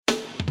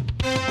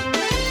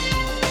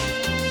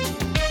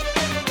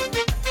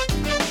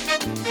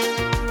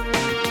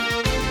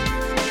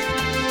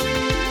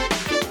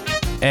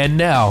And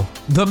now,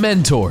 The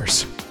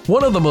Mentors,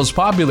 one of the most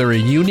popular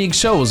and unique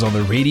shows on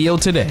the radio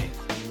today.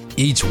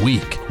 Each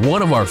week,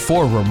 one of our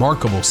 4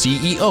 remarkable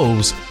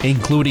CEOs,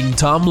 including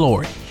Tom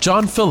Laurie,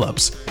 John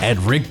Phillips, and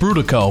Rick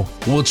Brudico,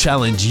 will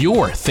challenge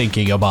your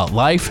thinking about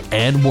life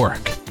and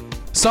work.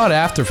 Sought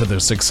after for their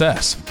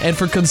success and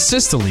for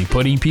consistently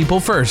putting people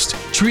first,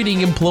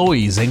 treating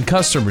employees and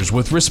customers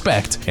with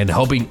respect, and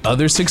helping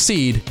others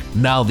succeed,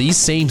 now these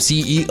same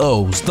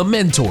CEOs, the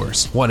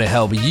mentors, want to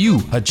help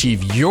you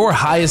achieve your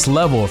highest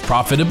level of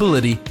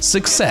profitability,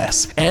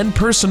 success, and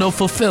personal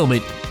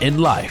fulfillment in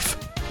life,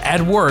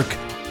 at work,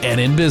 and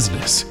in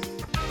business.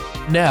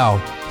 Now,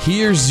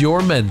 here's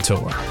your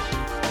mentor.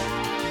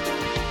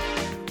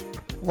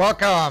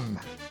 Welcome.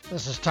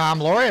 This is Tom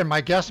Laurie, and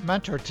my guest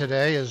mentor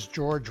today is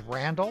George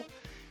Randle,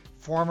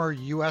 former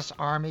U.S.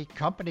 Army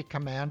company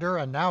commander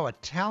and now a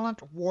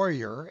talent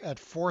warrior at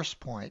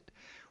ForcePoint,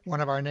 one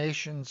of our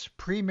nation's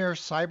premier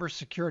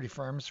cybersecurity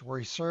firms, where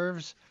he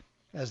serves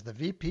as the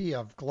VP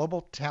of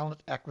Global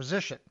Talent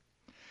Acquisition.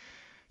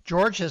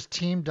 George has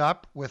teamed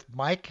up with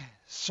Mike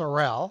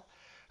Sorrell,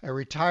 a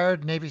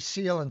retired Navy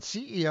SEAL and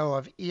CEO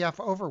of EF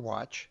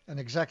Overwatch, an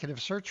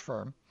executive search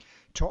firm,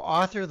 to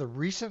author the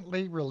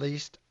recently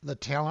released The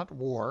Talent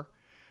War,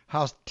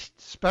 How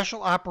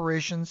Special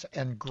Operations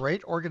and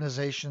Great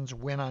Organizations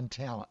Win on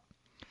Talent.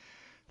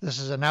 This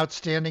is an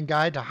outstanding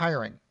guide to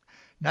hiring,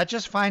 not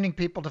just finding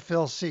people to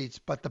fill seats,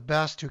 but the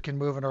best who can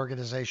move an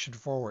organization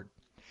forward.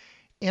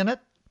 In it,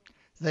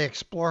 they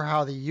explore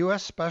how the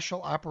U.S.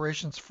 Special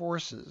Operations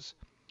Forces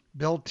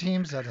build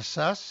teams that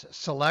assess,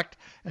 select,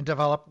 and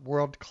develop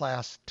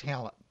world-class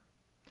talent.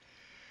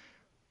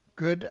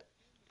 Good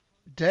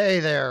day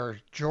there,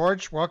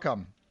 George.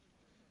 Welcome.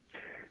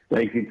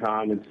 Thank you,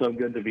 Tom. It's so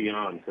good to be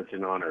on. Such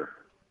an honor.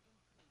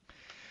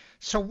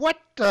 So what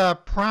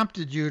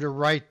prompted you to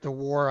write The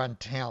War on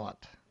Talent?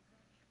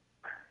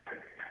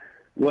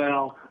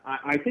 Well,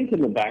 I think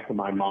in the back of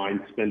my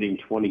mind, spending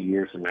 20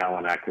 years in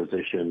talent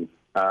acquisition,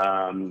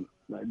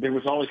 there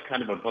was always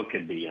kind of a book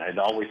in me. I'd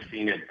always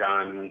seen it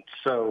done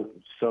so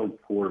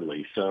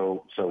poorly,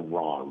 so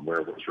wrong,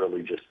 where it was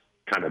really just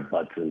kind of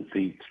butts in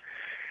seats.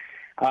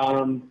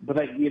 But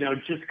I,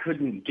 just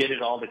couldn't get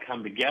it all to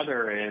come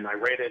together. And I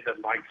ran into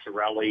Mike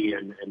Sorrelli,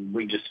 and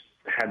we just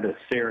had this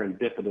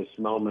serendipitous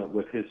moment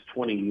with his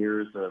 20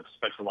 years of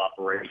special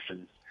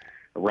operations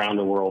around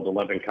the world,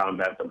 11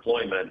 combat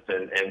deployments.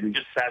 And we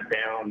just sat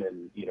down,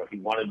 and, he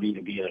wanted me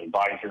to be an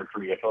advisor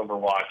for EF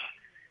Overwatch.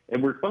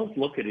 And we're both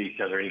looking at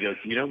each other, and he goes,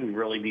 we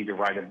really need to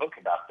write a book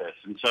about this.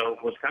 And so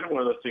it was kind of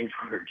one of those things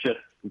where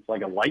it's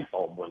like a light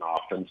bulb went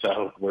off. And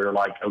so we're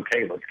like,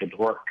 okay, let's get to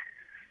work.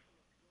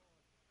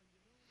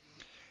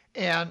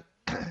 And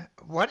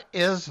what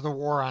is the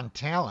war on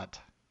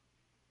talent?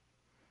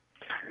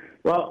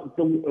 Well,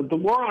 the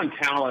war on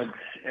talent,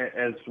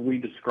 as we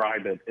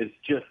describe it, is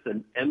just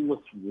an endless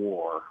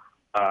war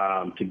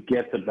to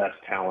get the best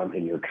talent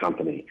in your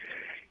company.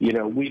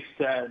 We've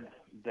said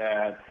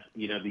that,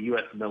 the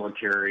U.S.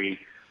 military,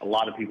 a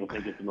lot of people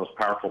think it's the most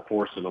powerful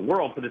force in the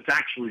world, but it's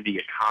actually the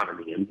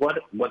economy. And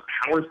what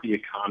powers the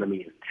economy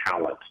is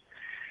talent.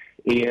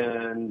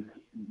 And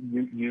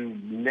you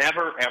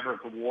never, ever,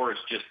 the war is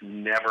just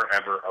never,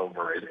 ever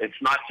over. It's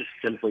not just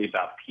simply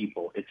about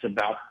people. It's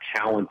about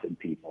talented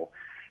people.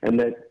 And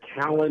that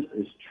talent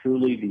is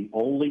truly the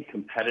only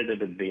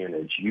competitive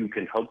advantage you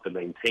can hope to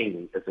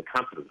maintain as a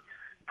company.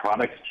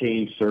 Products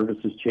change,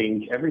 services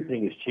change,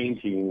 everything is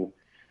changing.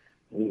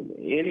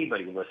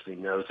 Anybody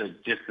listening knows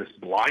at just this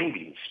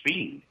blinding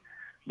speed.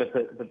 But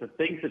the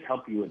things that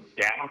help you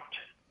adapt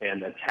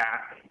and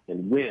attack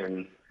and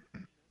win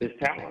is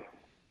talent.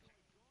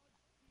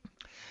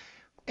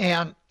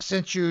 And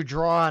since you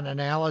draw an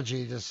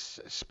analogy to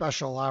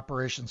Special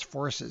Operations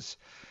Forces,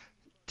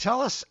 tell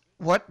us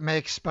what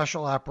makes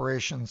Special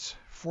Operations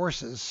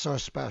Forces so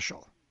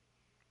special.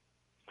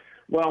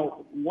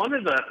 Well, one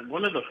of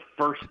the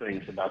first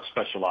things about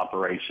Special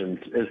Operations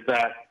is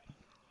that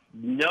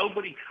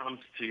nobody comes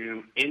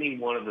to any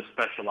one of the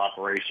Special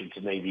Operations,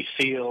 the Navy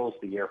SEALs,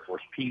 the Air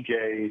Force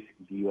PJs,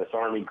 the U.S.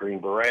 Army Green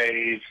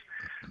Berets,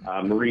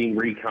 Marine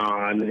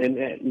Recon,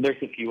 and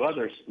there's a few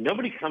others.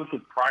 Nobody comes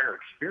with prior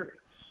experience.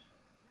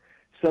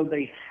 So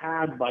they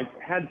had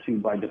to,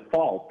 by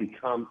default,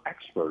 become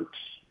experts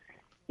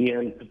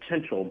in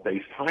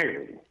potential-based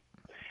hiring.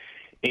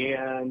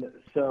 And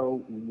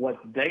so what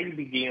they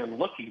began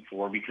looking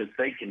for, because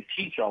they can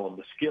teach all of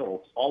the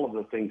skills, all of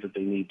the things that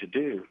they need to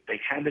do,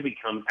 they had to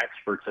become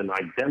experts in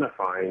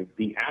identifying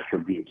the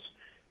attributes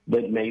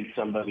that made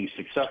somebody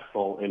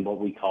successful in what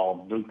we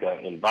call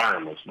VUCA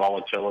environments: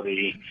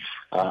 volatility,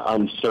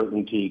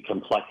 uncertainty,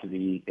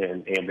 complexity,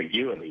 and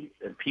ambiguity.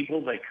 And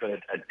people that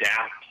could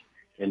adapt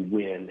and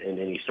win in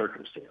any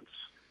circumstance.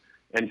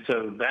 And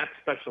so that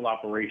special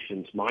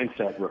operations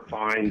mindset,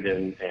 refined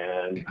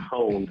and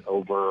honed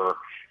over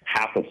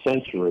half a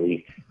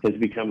century, has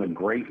become a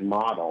great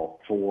model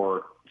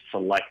for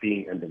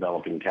selecting and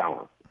developing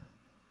talent.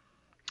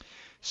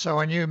 So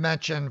when you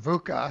mention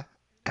VUCA,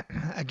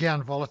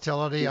 again,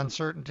 volatility,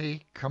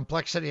 uncertainty,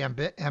 complexity,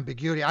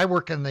 ambiguity. I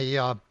work in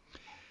the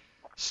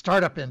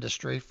startup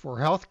industry for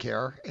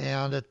healthcare,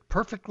 and it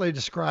perfectly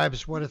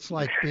describes what it's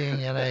like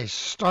being in a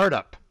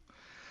startup.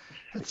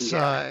 It's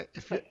Yeah.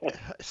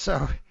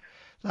 so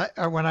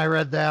when I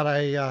read that,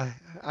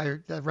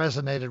 that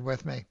resonated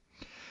with me.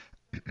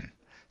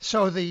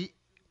 So the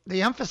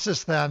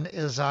emphasis then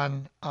is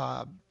on,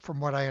 from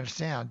what I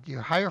understand, you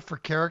hire for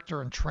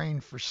character and train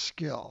for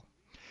skill.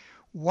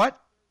 What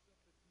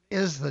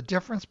is the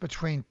difference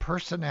between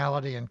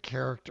personality and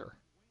character?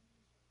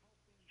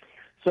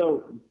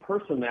 So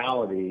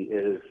personality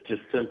is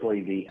just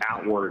simply the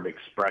outward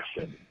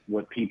expression,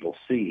 what people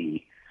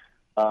see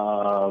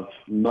of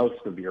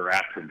most of your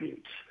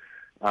attributes.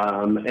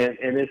 And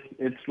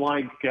it's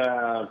like,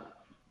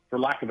 for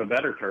lack of a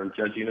better term,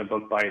 judging a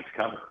book by its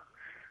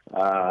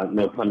cover.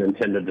 No pun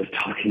intended of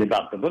talking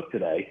about the book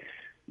today.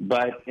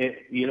 But,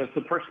 it's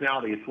the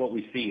personality. It's what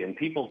we see. And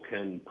people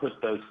can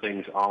put those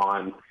things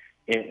on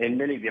in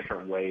many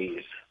different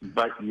ways.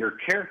 But your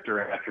character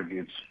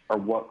attributes are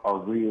what are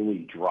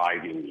really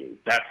driving you.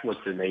 That's what's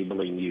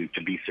enabling you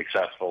to be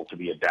successful, to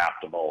be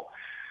adaptable,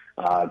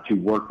 to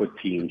work with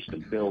teams, to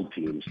build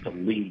teams, to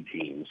lead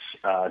teams,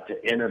 to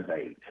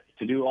innovate,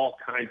 to do all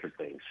kinds of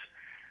things.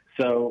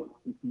 So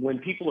when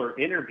people are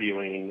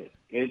interviewing,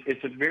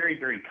 it's a very,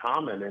 very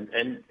common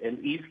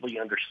and easily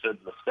understood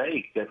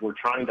mistake that we're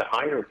trying to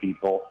hire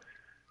people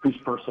whose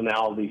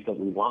personalities that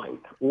we like,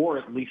 or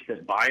at least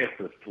that bias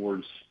us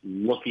towards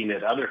looking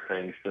at other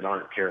things that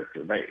aren't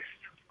character-based.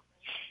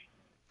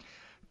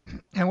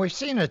 And we've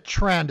seen a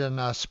trend in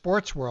the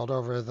sports world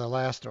over the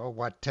last,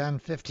 10,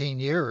 15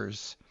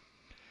 years.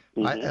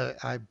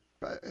 Mm-hmm.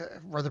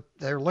 Where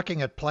they're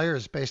looking at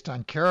players based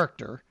on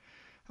character.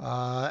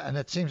 And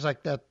it seems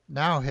like that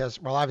now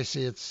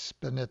obviously it's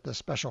been at the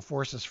Special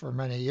Forces for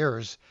many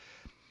years,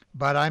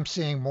 but I'm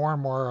seeing more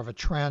and more of a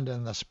trend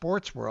in the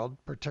sports world,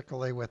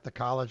 particularly with the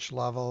college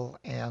level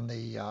and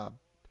the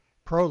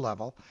pro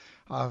level,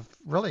 of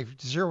really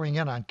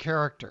zeroing in on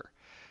character.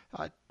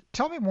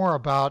 Tell me more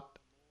about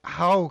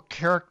how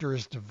character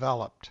is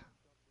developed.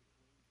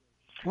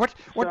 I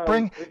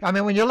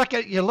mean, when you're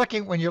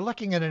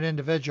looking at an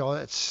individual,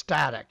 it's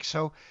static.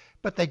 So,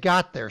 but they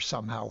got there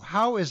somehow.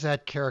 How is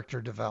that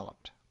character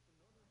developed?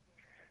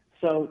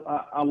 So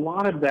a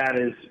lot of that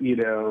is,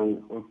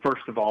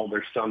 first of all,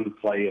 there's some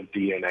play of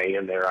DNA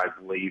in there, I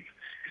believe.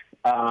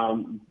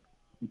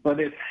 But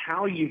it's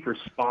how you've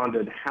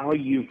responded,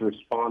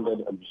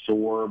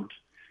 absorbed,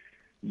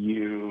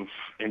 you've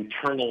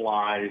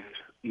internalized,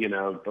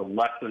 the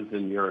lessons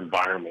in your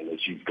environment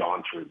as you've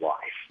gone through life.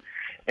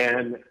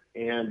 And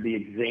the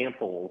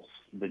examples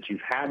that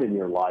you've had in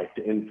your life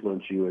to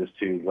influence you as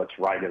to what's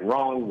right and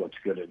wrong, what's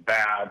good and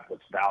bad,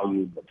 what's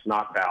valued, what's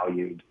not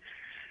valued.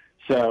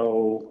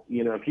 So,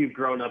 if you've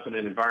grown up in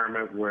an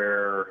environment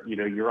where,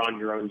 you're on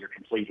your own, you're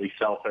completely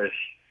selfish,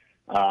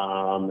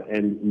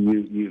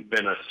 and you've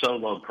been a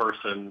solo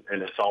person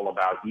and it's all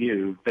about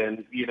you,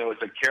 then,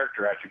 it's a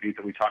character attribute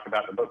that we talk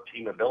about in the book.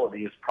 Team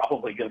ability is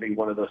probably going to be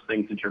one of those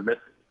things that you're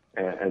missing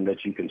and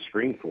that you can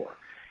screen for.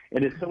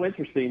 And it's so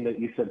interesting that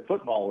you said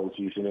football is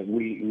using it.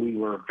 We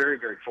were very,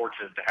 very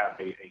fortunate to have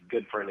a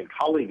good friend and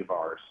colleague of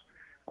ours,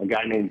 a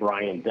guy named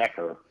Brian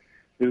Decker,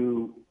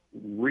 who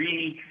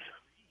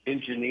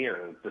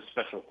re-engineered the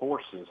Special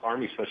Forces,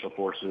 Army Special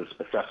Forces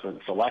assessment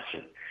and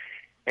selection.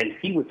 And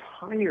he was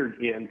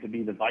hired in to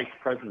be the vice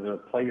president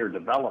of player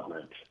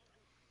development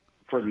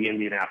for the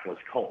Indianapolis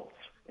Colts.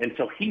 And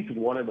so he's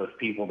one of those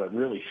people that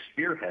really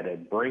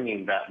spearheaded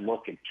bringing that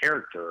look at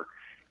character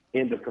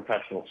into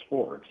professional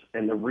sports.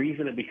 And the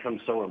reason it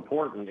becomes so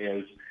important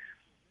is,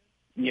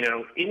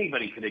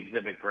 anybody could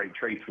exhibit great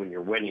traits when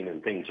you're winning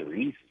and things are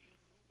easy.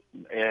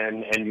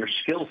 And your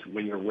skills,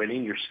 when you're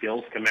winning, your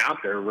skills come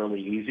out. They're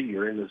really easy.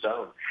 You're in the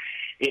zone.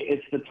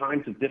 It's the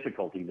times of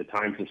difficulty, the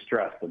times of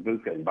stress, the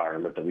VUCA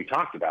environment that we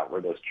talked about,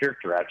 where those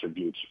character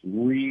attributes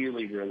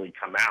really, really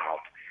come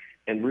out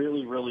and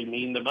really, really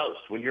mean the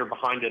most. When you're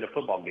behind in a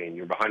football game,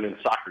 you're behind in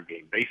a soccer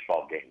game,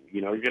 baseball game,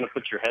 you're going to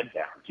put your head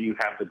down. Do you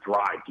have the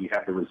drive? Do you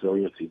have the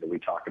resiliency that we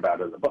talk about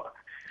in the book?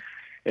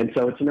 And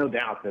so it's no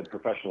doubt that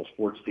professional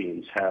sports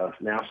teams have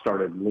now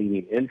started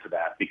leaning into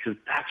that because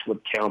that's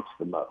what counts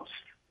the most.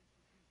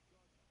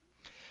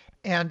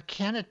 And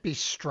can it be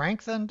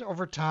strengthened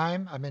over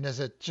time? I mean,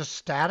 is it just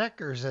static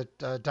or is it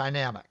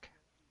dynamic?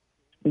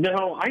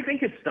 No, I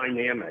think it's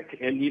dynamic.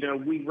 And,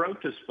 we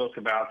wrote this book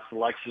about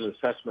selection and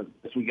assessment.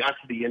 As we got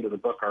to the end of the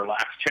book, our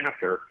last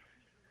chapter,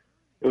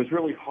 it was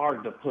really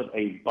hard to put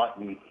a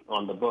button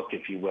on the book,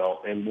 if you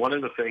will. And one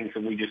of the things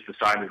that we just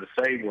decided to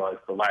say was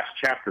the last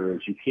chapter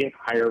is you can't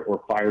hire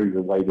or fire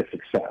your way to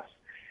success.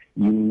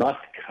 You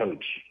must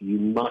coach, you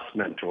must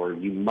mentor,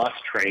 you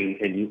must train,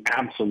 and you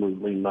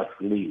absolutely must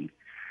lead.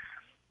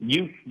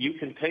 You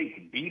can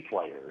take B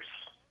players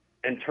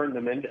and turn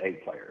them into A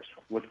players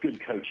with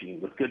good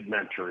coaching, with good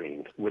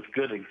mentoring, with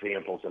good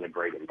examples in a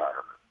great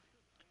environment.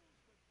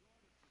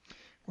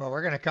 Well,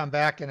 we're going to come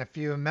back in a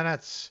few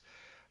minutes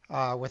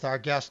with our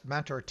guest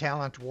mentor,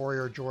 talent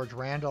warrior George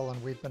Randle,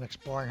 and we've been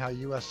exploring how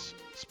U.S.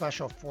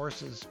 Special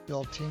Forces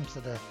build teams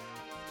that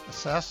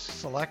assess,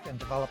 select, and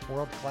develop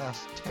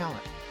world-class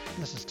talent.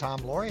 This is Tom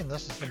Laurie, and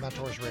this is the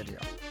Mentors Radio.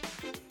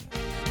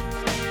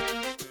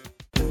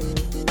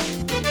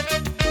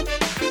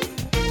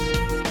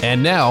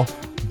 And now,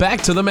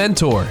 back to the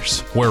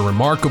Mentors, where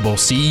remarkable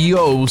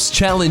CEOs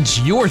challenge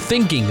your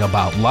thinking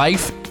about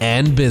life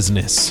and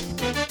business.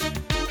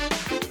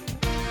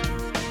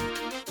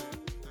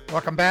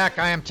 Welcome back.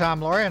 I am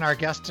Tom Laurie, and our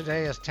guest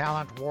today is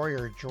talent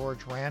warrior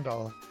George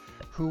Randle,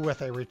 who,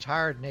 with a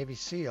retired Navy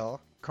SEAL,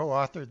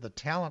 co-authored The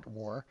Talent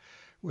War,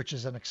 which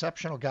is an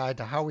exceptional guide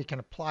to how we can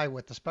apply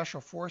what the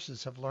Special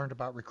Forces have learned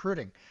about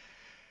recruiting.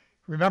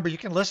 Remember, you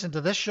can listen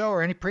to this show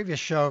or any previous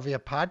show via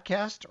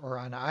podcast or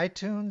on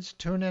iTunes,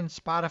 TuneIn,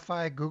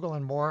 Spotify, Google,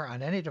 and more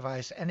on any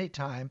device,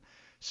 anytime.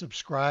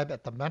 Subscribe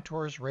at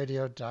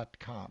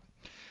thementorsradio.com.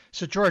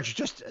 So, George,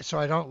 just so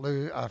I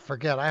don't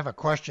forget, I have a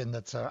question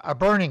that's a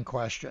burning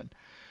question.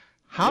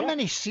 How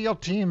many SEAL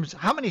teams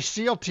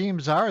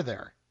are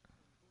there?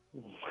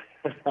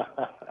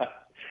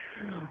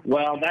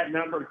 Well, that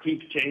number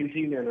keeps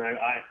changing,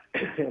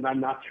 and I'm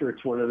not sure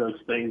it's one of those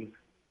things.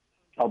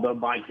 Although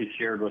Mike has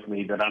shared with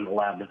me that I'm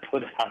allowed to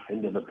put out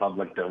into the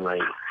public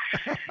domain.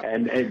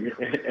 and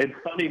it's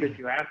funny that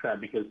you asked that,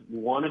 because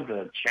one of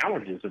the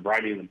challenges of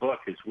writing the book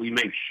is we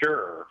make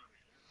sure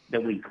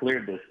that we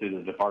cleared this through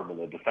the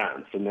Department of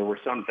Defense. And there were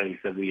some things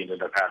that we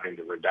ended up having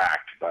to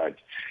redact, but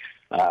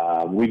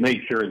we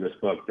made sure in this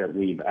book that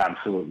we've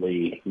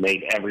absolutely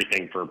made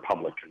everything for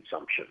public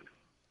consumption.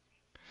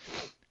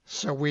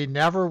 So we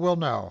never will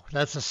know.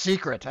 That's a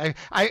secret. I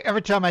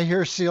every time I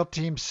hear SEAL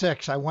Team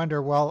 6, I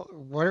wonder,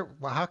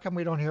 how come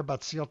we don't hear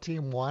about SEAL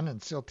Team 1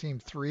 and SEAL Team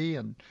 3,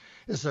 and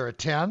is there a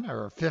 10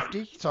 or a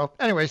 50? So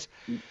anyways,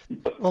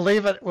 we'll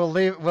leave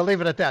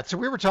it at that. So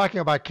we were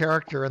talking about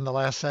character in the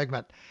last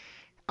segment.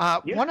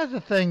 One of the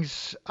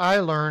things I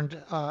learned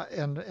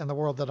in the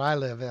world that I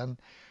live in,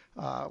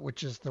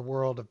 which is the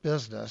world of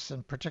business,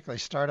 and particularly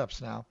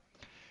startups now,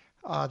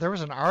 there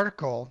was an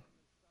article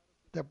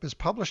that was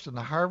published in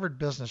the Harvard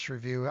Business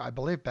Review, I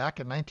believe back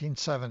in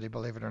 1970,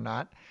 believe it or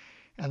not.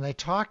 And they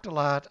talked a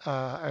lot,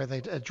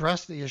 they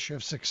addressed the issue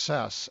of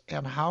success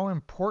and how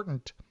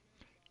important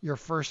your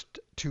first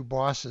two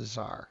bosses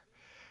are.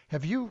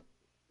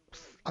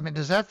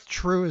 Is that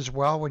true as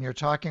well when you're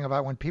talking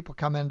about when people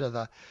come into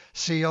the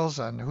SEALs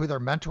and who their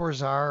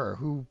mentors are,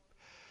 or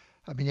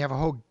you have a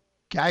whole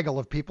gaggle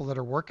of people that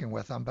are working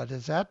with them, but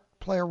does that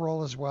play a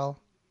role as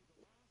well?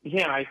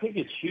 Yeah, I think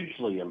it's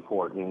hugely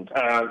important,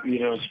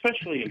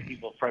 especially in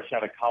people fresh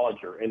out of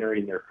college or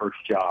entering their first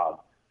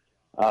job.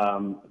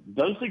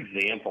 Those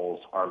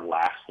examples are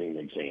lasting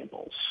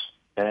examples,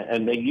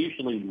 and they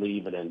usually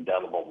leave an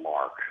indelible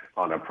mark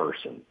on a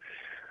person.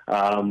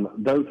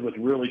 Those with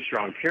really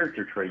strong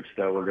character traits,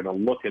 though, are going to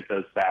look at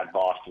those bad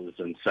bosses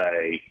and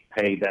say,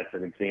 hey, that's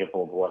an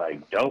example of what I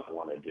don't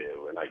want to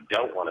do, and I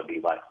don't want to be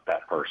like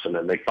that person,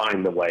 and they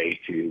find the way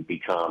to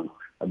become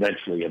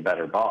eventually a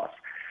better boss.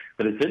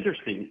 But it's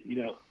interesting,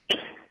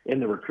 in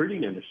the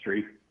recruiting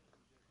industry,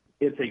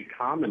 it's a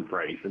common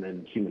phrase, and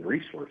in human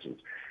resources,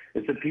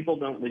 is that people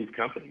don't leave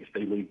companies,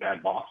 they leave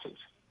bad bosses.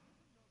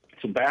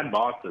 So bad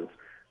bosses,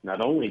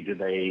 not only do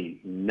they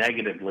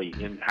negatively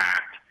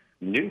impact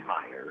new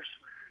hires,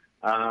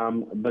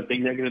 but they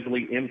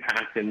negatively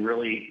impact and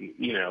really,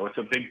 it's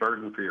a big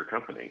burden for your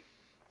company.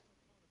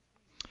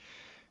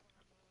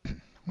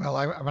 Well,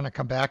 I'm going to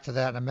come back to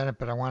that in a minute,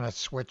 but I want to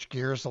switch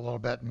gears a little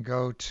bit and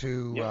go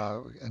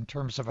to, in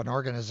terms of an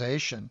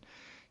organization,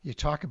 you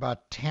talk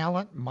about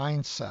talent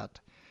mindset.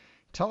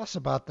 Tell us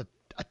about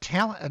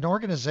an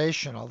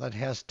organizational that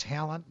has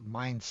talent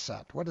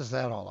mindset. What is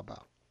that all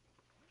about?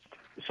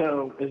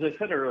 So, as I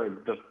said earlier,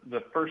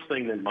 the first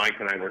thing that Mike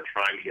and I were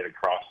trying to get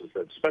across is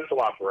that special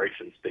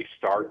operations, they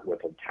start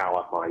with a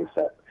talent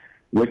mindset,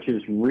 which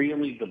is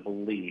really the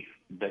belief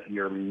that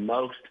your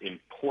most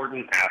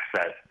important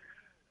asset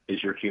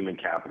is your human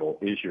capital,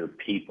 is your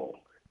people,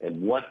 and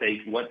what's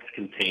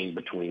contained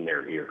between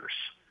their ears.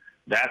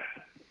 That's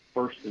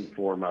first and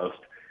foremost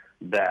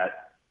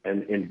that,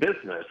 and in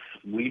business,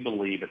 we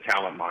believe a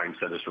talent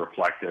mindset is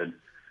reflected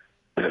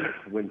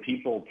when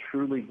people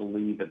truly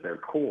believe at their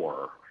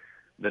core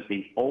that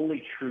the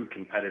only true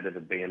competitive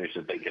advantage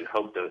that they can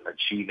hope to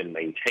achieve and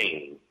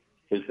maintain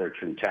is their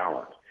true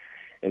talent.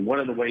 And one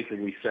of the ways that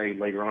we say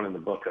later on in the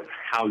book of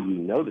how you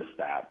notice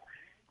that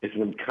is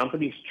when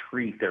companies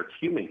treat their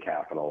human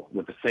capital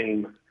with the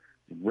same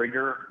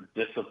rigor,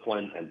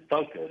 discipline, and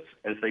focus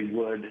as they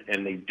would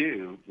and they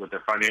do with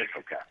their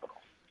financial capital.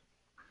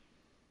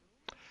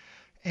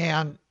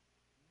 And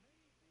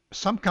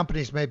some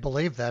companies may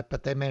believe that,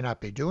 but they may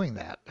not be doing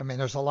that.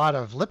 There's a lot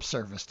of lip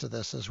service to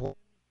this as well.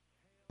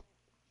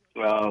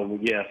 Well,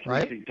 yes,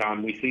 right?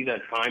 Tom, we see that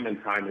time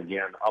and time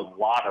again, a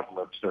lot of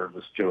lip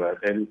service to it.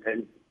 And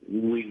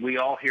we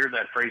all hear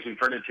that phrase. We've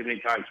heard it too many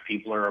times.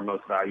 People are our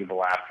most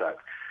valuable asset.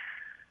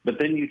 But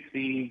then you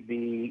see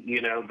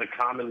the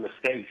common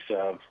mistakes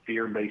of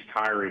fear-based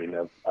hiring,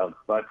 of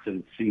butts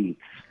and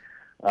seats,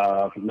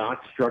 of not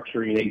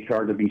structuring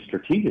HR to be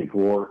strategic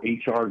or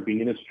HR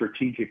being a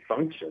strategic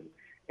function.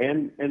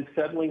 and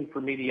settling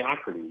for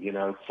mediocrity.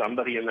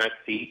 Somebody in that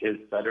seat is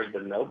better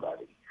than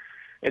nobody.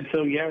 And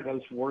so,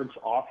 those words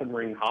often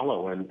ring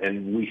hollow,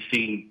 and we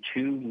see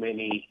too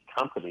many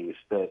companies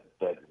that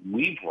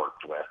we've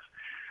worked with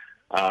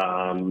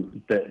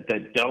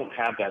that don't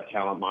have that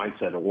talent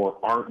mindset or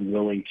aren't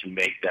willing to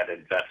make that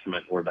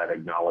investment or that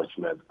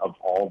acknowledgement of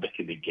all that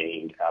can be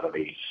gained out of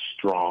a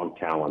strong,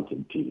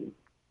 talented team.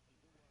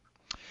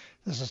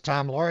 This is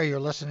Tom Laurie. You're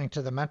listening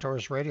to the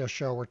Mentors Radio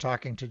Show. We're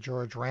talking to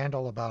George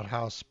Randle about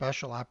how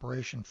Special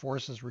Operation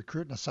Forces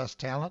recruit and assess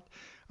talent,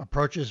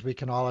 approaches we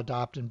can all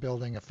adopt in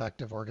building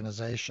effective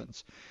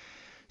organizations.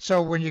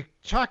 So when you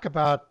talk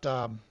about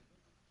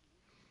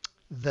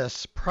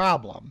this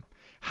problem,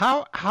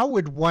 how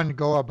would one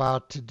go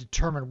about to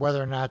determine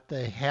whether or not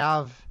they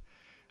have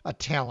a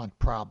talent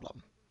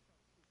problem?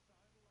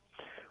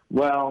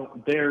 Well,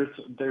 there's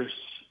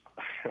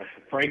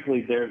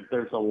frankly,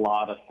 there's a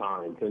lot of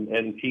signs,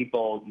 and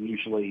people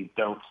usually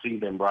don't see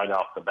them right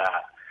off the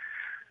bat.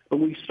 But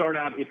we start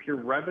out, if your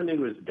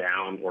revenue is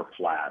down or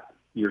flat,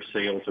 your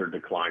sales are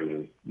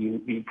declining,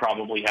 you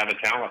probably have a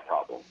talent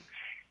problem.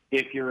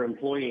 If your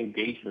employee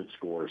engagement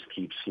scores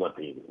keep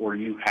slipping, or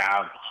you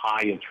have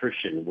high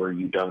attrition where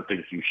you don't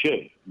think you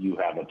should, you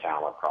have a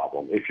talent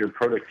problem. If your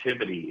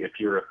productivity, if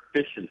your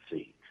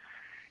efficiency,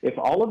 if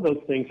all of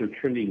those things are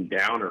trending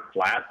down or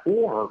flat,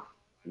 or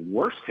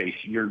worst case,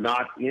 you're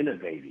not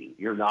innovating,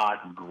 you're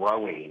not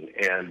growing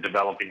and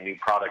developing new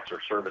products or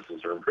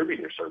services or improving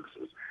your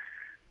services,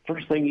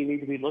 first thing you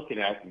need to be looking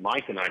at,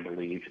 Mike and I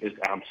believe, is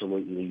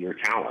absolutely your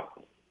talent.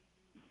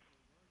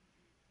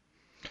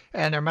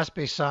 And there must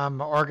be some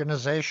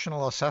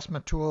organizational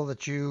assessment tool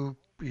that you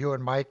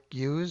and Mike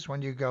use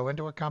when you go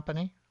into a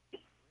company?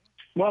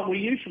 Well, we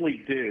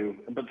usually do,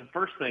 but the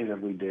first thing that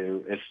we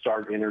do is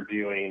start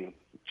interviewing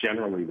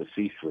generally the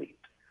C-suite,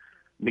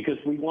 because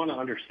we want to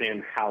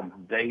understand how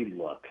they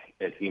look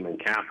at human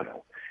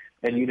capital.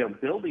 And,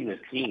 building a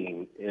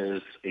team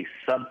is a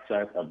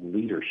subset of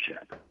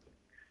leadership.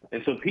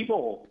 And so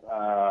people,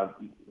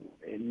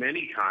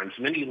 many times,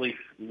 many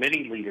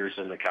leaders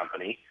in the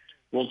company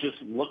will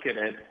just look at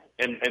it.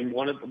 And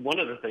one of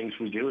the things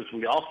we do is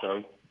we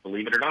also,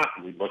 believe it or not,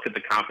 we look at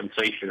the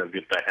compensation of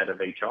the head of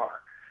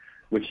HR,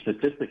 which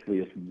statistically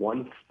is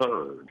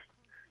 1/3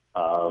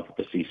 of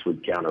the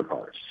C-suite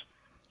counterparts.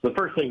 The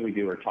first thing we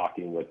do are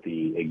talking with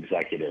the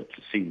executive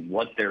to see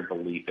what their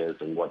belief is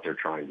and what they're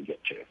trying to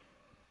get to.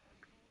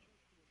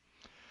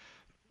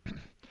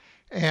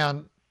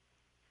 And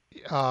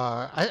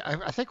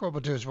I think what we'll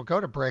do is we'll go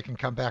to break and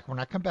come back. When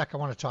I come back, I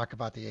want to talk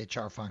about the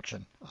HR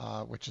function,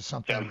 which is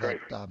something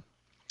that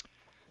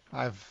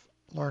I've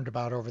learned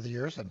about over the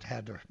years and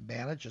had to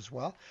manage as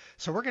well.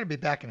 So we're going to be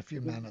back in a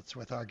few minutes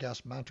with our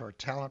guest mentor,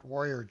 talent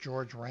warrior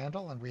George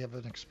Randle, and we have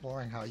been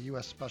exploring how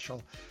U.S.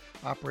 Special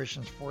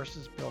Operations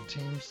Forces build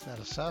teams that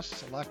assess,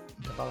 select,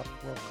 and develop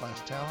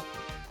world-class talent.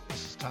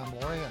 This is Tom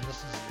Laurie, and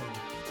this is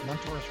the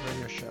Mentors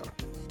Radio Show.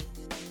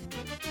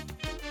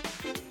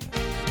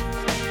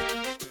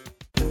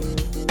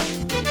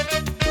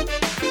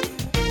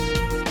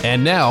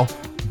 And now,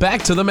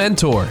 back to the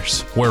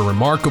Mentors, where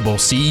remarkable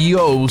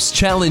CEOs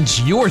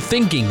challenge your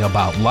thinking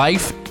about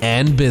life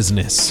and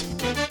business.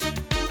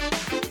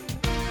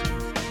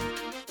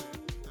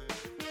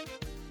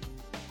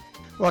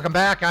 Welcome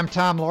back. I'm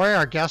Tom Laurie.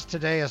 Our guest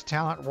today is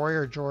talent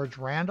warrior George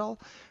Randle,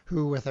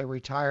 who, with a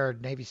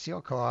retired Navy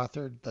SEAL,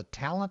 co-authored The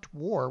Talent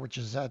War, which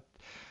is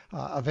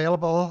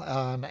available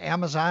on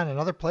Amazon and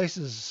other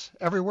places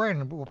everywhere,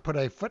 and we'll put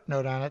a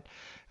footnote on it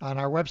on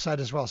our website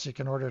as well, so you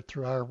can order it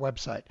through our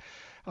website.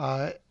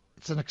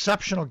 It's an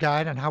exceptional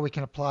guide on how we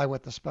can apply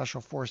what the Special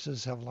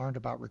Forces have learned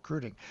about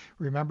recruiting.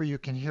 Remember, you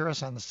can hear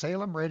us on the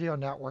Salem Radio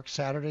Network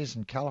Saturdays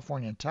in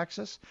California and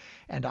Texas,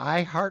 and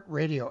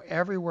iHeartRadio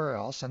everywhere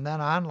else, and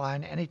then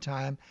online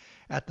anytime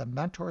at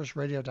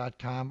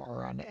thementorsradio.com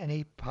or on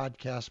any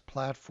podcast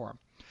platform.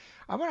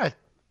 I want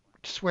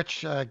to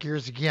switch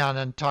gears again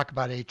and talk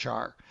about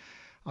HR.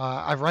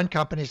 I've run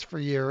companies for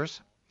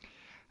years,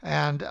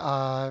 and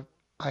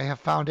I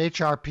have found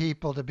HR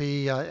people to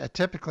be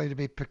typically to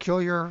be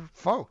peculiar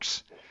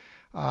folks,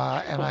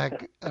 and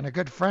a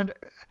good friend,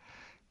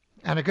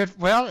 and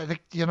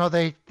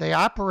they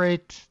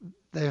operate.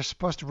 They're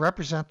supposed to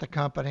represent the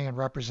company and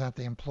represent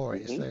the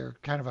employees. Mm-hmm. They're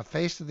kind of a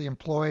face of the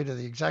employee to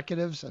the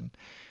executives and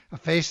a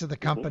face of the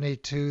company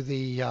to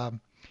the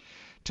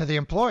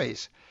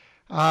employees.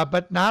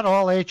 But not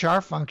all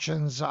HR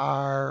functions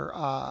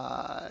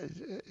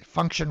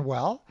function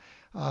well.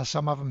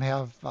 Some of them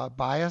have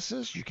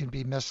biases. You can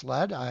be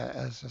misled.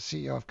 As a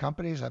CEO of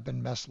companies, I've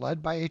been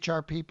misled by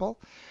HR people.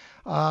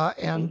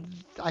 And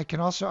I can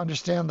also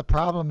understand the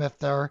problem if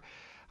they're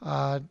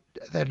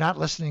not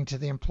listening to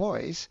the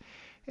employees.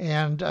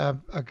 And a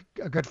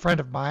good friend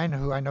of mine,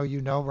 who I know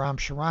you know, Ram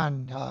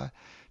Charan,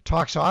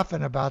 talks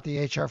often about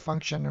the HR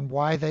function and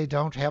why they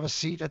don't have a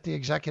seat at the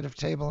executive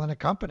table in a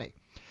company.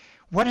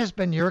 What has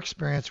been your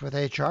experience with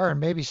HR, and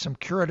maybe some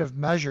curative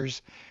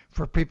measures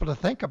for people to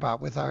think about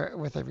with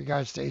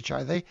regards to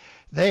HR?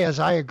 They, as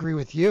I agree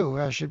with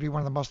you, should be one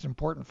of the most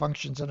important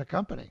functions in a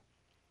company.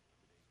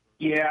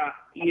 Yeah,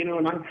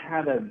 and I've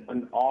had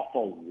an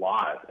awful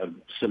lot of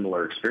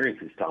similar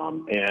experiences,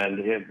 Tom, and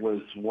it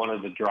was one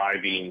of the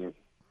driving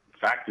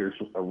factors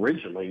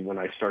originally when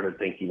I started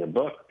thinking a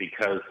book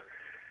because,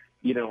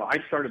 I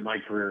started my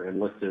career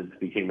enlisted,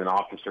 became an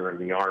officer in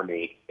the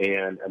Army,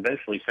 and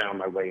eventually found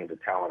my way into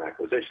talent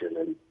acquisition.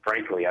 And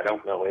frankly, I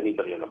don't know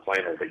anybody on the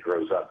planet that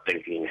grows up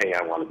thinking, hey,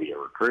 I want to be a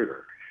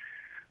recruiter.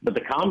 But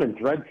the common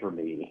thread for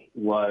me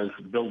was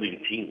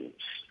building teams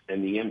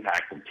and the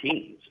impact of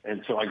teams.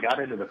 And so I got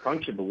into the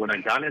function, but when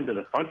I got into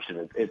the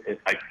function,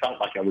 I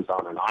felt like I was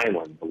on an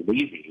island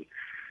believing,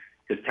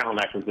 because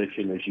talent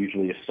acquisition is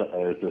usually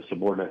a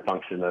subordinate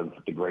function of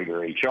the greater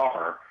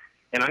HR,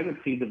 and I would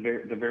see the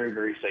very,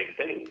 very same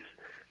things.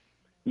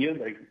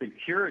 The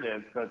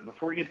curative, but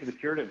before we get to the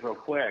curative real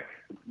quick,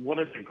 one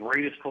of the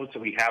greatest quotes that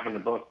we have in the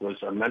book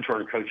was a mentor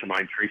and coach of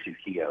mine, Tracy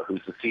Keogh,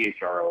 who's the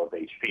CHRO of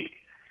HP.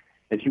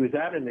 And she was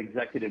at an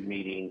executive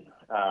meeting,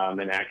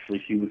 and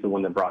actually she was the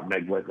one that brought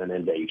Meg Whitman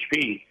into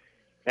HP.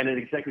 And an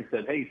executive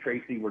said, hey,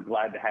 Tracy, we're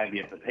glad to have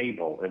you at the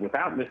table. And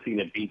without missing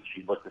a beat,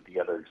 she looked at the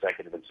other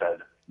executive and said,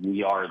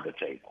 we are the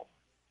table.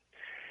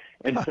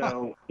 And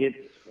so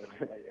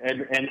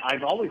and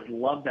I've always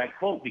loved that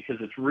quote because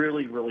it's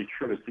really, really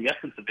true. It's the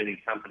essence of any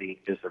company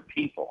is their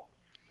people.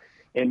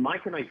 And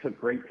Mike and I took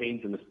great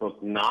pains in this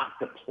book not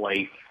to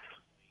place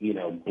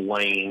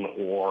blame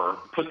or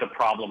put the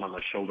problem on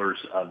the shoulders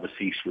of the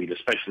C-suite,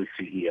 especially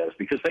CEOs,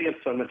 because they have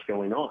so much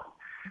going on.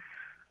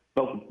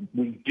 But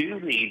we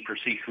do need for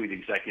C-suite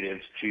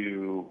executives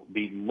to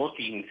be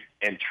looking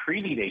and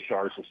treating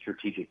HR as a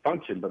strategic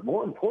function. But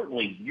more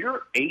importantly,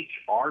 your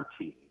HR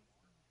team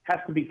has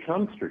to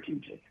become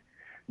strategic.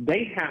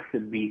 They have to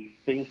be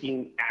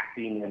thinking,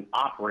 acting, and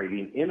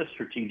operating in a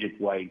strategic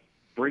way,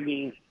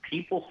 bringing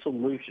people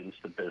solutions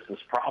to business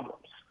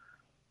problems.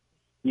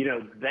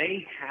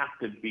 They have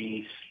to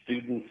be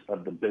students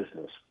of the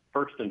business,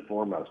 first and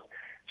foremost.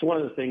 It's one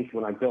of the things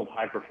when I build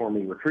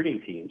high-performing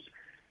recruiting teams,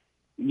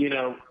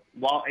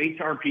 while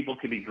HR people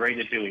can be great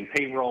at doing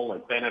payroll,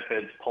 at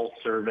benefits, pulse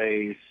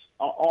surveys,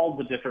 all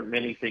the different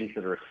many things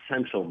that are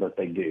essential that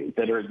they do,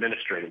 that are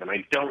administrative, and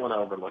I don't want to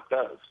overlook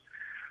those.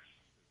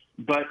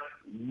 But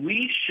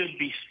we should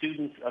be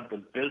students of the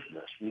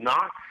business,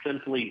 not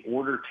simply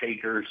order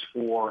takers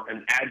or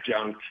an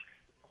adjunct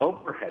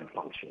overhead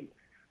function.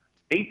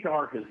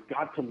 HR has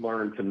got to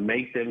learn to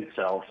make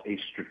themselves a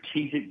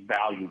strategic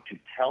value to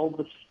tell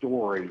the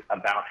story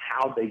about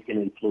how they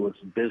can influence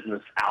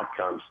business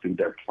outcomes through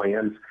their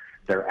plans,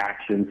 their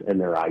actions, and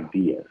their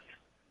ideas.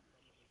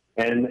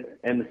 And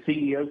the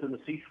CEOs and the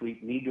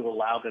C-suite need to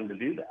allow them to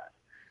do that.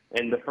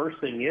 And the first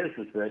thing is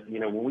that,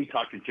 when we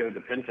talked to Joe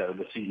DePinto,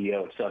 the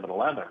CEO of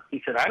 7-Eleven,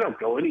 he said, I don't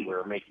go anywhere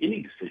or make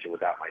any decision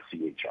without my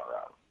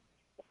CHRO.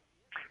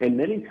 And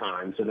many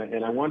times, and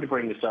I wanted to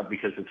bring this up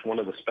because it's one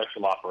of the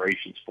Special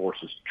Operations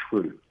Forces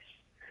truths,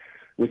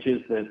 which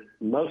is that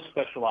most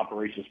Special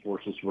Operations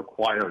Forces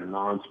require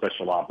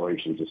non-Special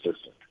Operations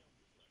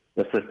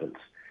assistants.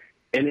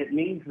 And it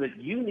means that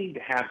you need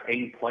to have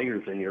A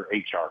players in your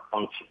HR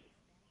function.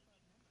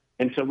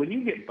 And so when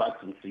you get butts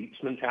and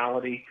seats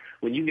mentality,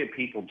 when you get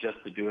people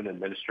just to do an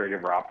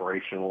administrative or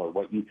operational or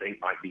what you think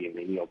might be a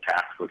menial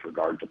task with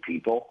regard to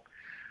people,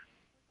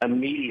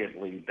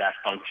 immediately that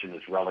function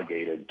is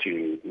relegated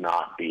to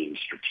not being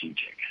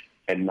strategic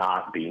and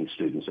not being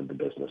students of the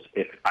business.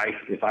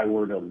 If I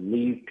were to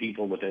leave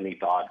people with any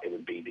thought, it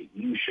would be that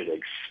you should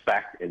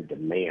expect and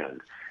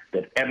demand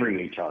that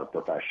every HR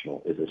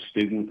professional is a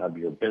student of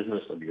your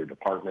business, of your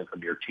department,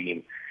 of your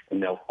team, and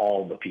know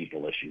all the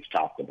people issues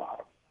top to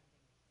bottom.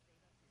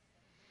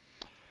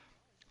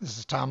 This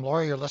is Tom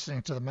Laurie. You're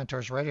listening to the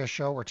Mentors Radio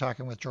Show. We're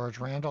talking with George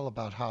Randle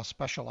about how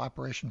Special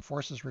Operation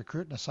Forces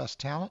recruit and assess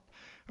talent,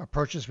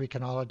 approaches we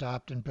can all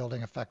adopt in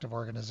building effective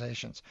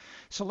organizations.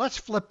 So let's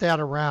flip that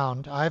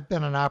around. I've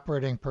been an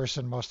operating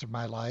person most of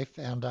my life,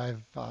 and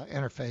I've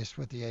interfaced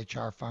with the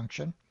HR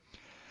function.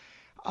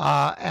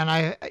 And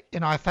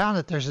I found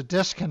that there's a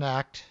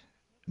disconnect,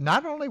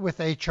 not only with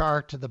HR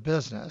to the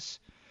business,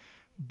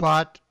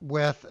 but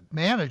with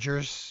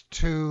managers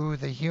to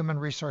the human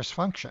resource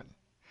function.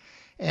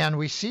 And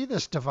we see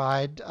this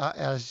divide,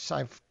 as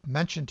I've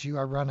mentioned to you,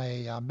 I run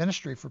a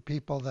ministry for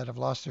people that have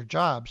lost their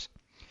jobs.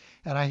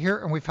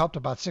 And we've helped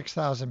about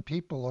 6,000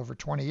 people over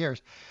 20 years.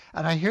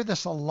 And I hear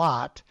this a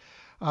lot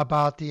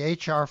about the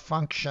HR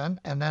function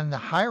and then the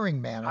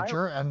hiring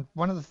manager. And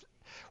one of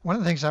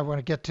the things I want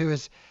to get to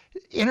is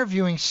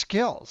interviewing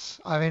skills.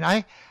 I mean,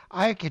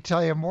 I could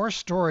tell you more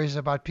stories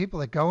about people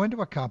that go into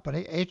a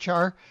company,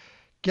 HR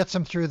gets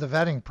them through the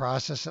vetting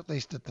process, at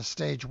least at the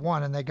stage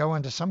one, and they go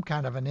into some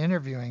kind of an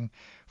interviewing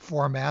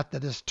format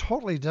that is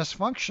totally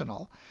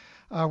dysfunctional,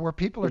 where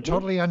people are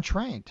totally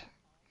untrained.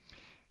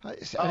 I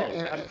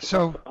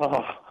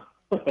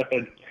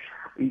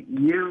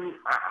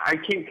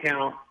can't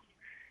count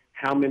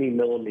how many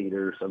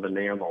millimeters of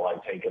enamel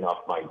I've taken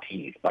off my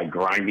teeth by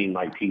grinding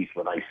my teeth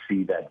when I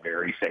see that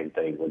very same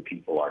thing when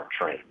people aren't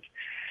trained.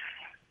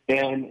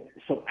 And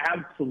so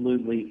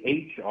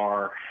absolutely,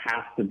 HR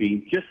has to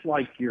be, just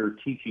like you're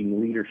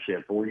teaching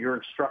leadership or you're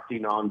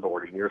instructing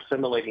onboarding, you're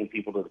assimilating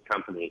people to the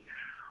company,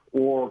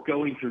 or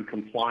going through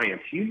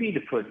compliance, you need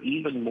to put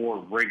even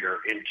more rigor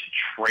into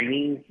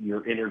training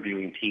your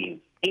interviewing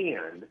team.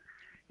 And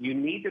you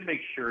need to make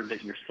sure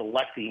that you're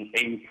selecting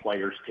A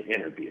players to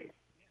interview.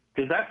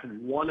 Because that's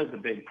one of the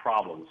big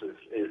problems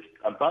is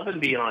above and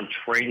beyond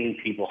training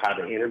people how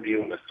to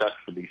interview and assess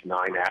for these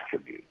 9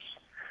 attributes.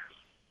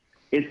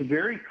 It's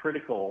very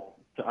critical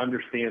to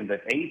understand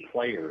that A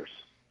players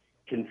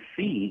can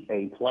see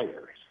A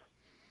players.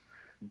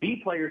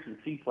 B players and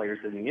C players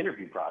in the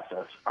interview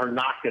process are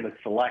not going to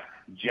select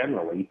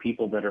generally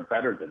people that are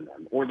better than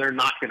them, or they're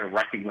not going to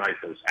recognize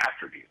those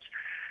attributes.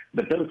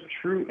 But those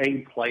true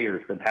A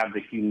players that have the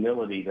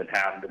humility, that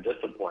have the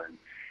discipline,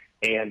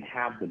 and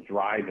have the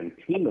drive and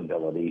team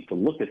ability to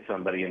look at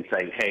somebody and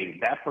say, hey,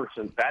 that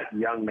person, that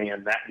young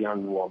man, that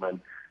young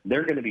woman,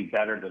 they're going to be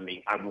better than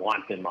me. I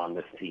want them on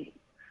this team.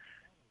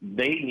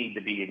 They need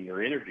to be in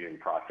your interviewing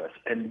process.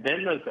 And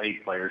then those A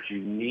players, you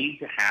need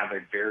to have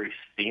a very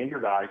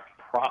standardized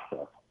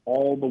process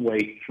all the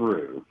way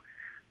through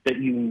that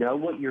you know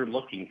what you're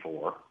looking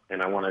for.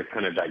 And I want to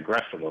kind of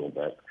digress a little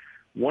bit.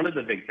 One of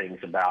the big things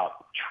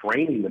about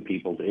training the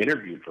people to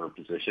interview for a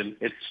position,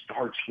 it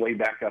starts way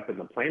back up in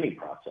the planning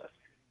process.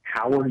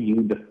 How are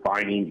you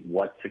defining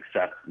what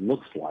success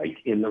looks like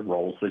in the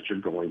roles that you're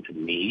going to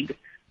need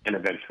and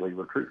eventually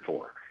recruit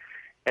for?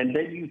 And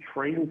then you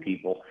train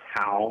people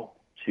how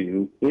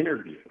to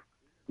interview.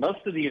 Most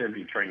of the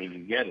interview training you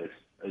get is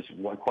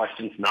what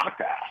questions not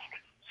to ask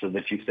so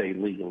that you stay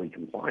legally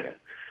compliant.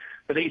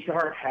 But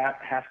HR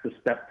has to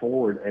step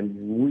forward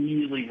and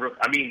really,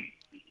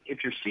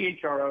 if your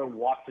CHRO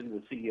walks into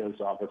the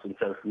CEO's office and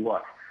says,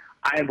 look,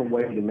 I have a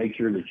way to make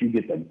sure that you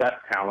get the best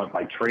talent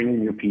by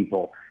training your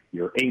people,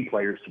 your A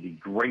players, to be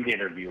great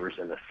interviewers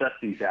and assess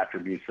these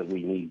attributes that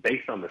we need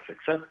based on the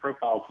success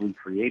profiles we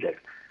created,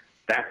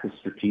 that's a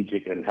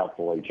strategic and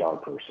helpful HR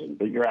person.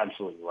 But you're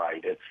absolutely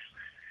right.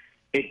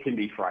 It can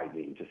be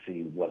frightening to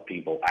see what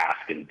people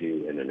ask and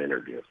do in an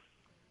interview.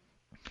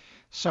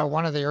 So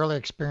one of the early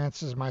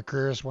experiences in my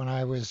career is when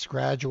I was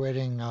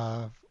graduating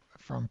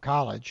from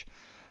college.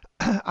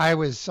 I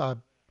was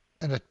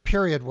in a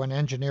period when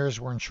engineers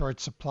were in short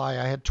supply.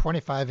 I had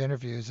 25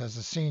 interviews as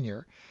a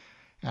senior,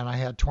 and I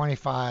had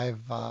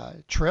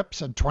 25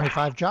 trips and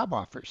 25 job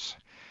offers.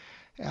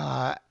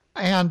 So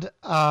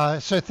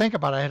think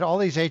about it. I had all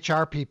these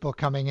HR people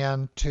coming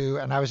in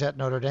and I was at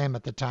Notre Dame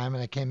at the time,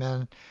 and they came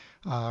in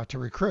to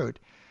recruit.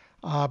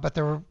 But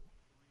the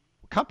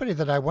company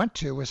that I went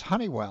to was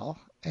Honeywell,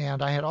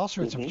 and I had all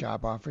sorts of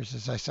job offers,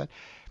 as I said.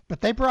 But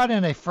they brought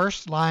in a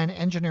first-line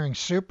engineering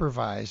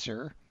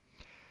supervisor,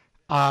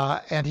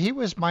 and he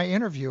was my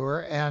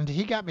interviewer, and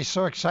he got me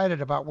so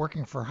excited about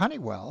working for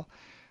Honeywell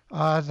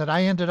that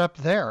I ended up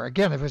there.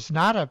 Again, it was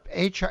not a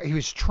HR. He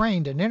was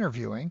trained in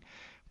interviewing,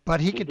 but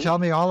he could tell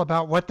me all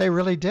about what they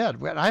really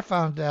did. I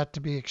found that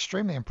to be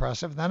extremely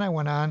impressive. Then I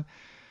went on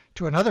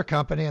to another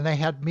company, and they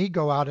had me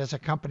go out as a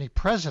company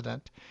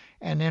president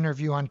and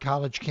interview on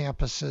college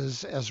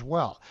campuses as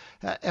well.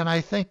 And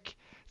I think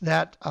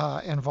that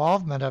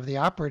involvement of the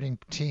operating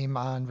team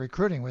on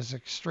recruiting was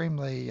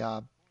extremely,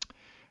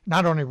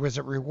 not only was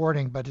it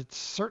rewarding, but it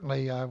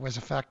certainly was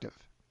effective.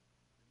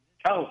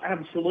 Oh,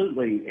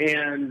 absolutely.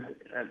 And,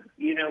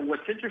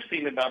 what's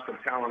interesting about the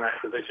talent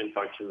acquisition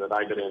function that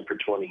I've been in for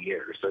 20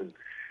 years, and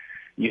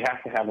you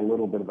have to have a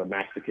little bit of a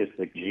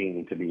masochistic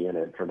gene to be in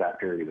it for that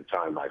period of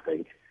time, I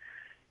think,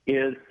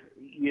 is,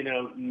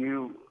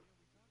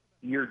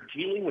 you're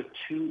dealing with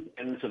two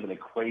ends of an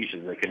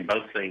equation that can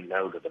both say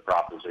no to the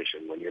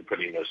proposition when you're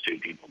putting those two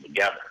people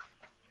together.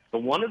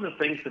 But one of the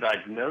things that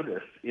I've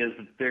noticed is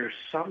that there's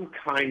some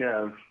kind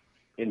of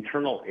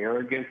internal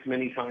arrogance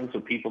many times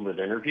with people that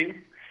interview.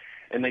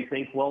 And they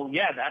think, well,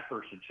 yeah, that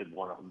person should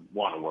want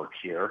to work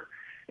here.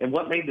 And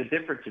what made the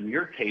difference in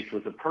your case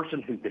was a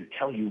person who could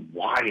tell you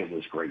why it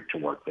was great to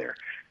work there,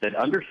 that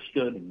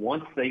understood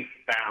once they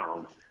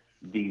found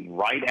the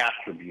right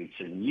attributes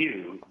in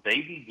you,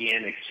 they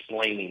began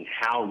explaining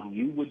how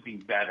you would be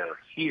better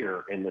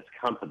here in this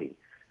company.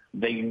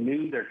 They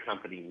knew their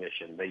company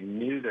mission, they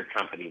knew their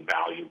company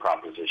value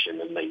proposition,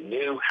 and they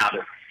knew how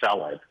to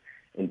sell it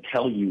and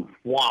tell you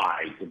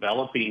why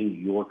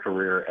developing your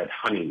career at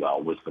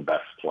Honeywell was the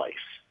best place.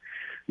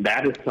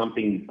 That is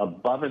something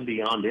above and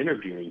beyond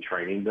interviewing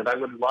training that I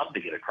would love to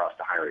get across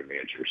to hiring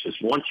managers, is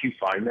once you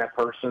find that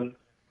person,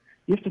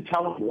 you have to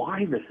tell them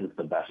why this is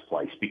the best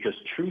place, because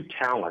true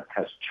talent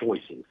has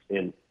choices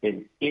in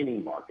any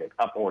market,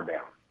 up or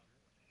down.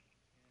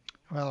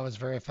 Well, it was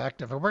very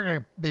effective. And we're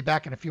going to be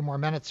back in a few more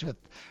minutes with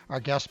our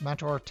guest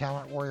mentor,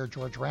 talent warrior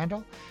George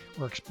Randle.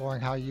 We're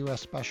exploring how U.S.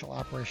 Special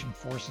Operations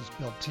Forces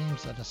build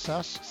teams that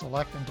assess,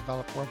 select, and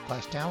develop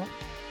world-class talent.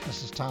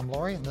 This is Tom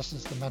Laurie, and this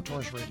is the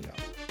Mentors Radio.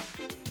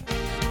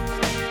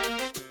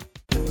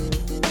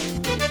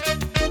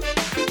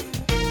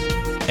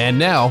 And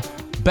now,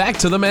 back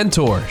to the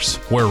Mentors,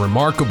 where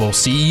remarkable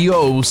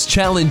CEOs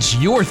challenge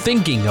your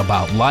thinking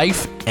about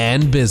life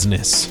and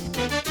business.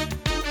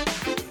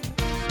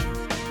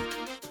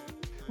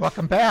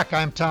 Welcome back.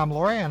 I'm Tom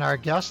Laurie, and our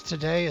guest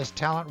today is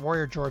talent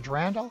warrior George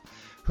Randle,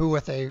 who,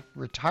 with a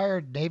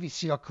retired Navy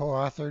SEAL,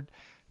 co-authored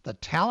The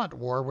Talent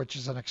War, which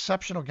is an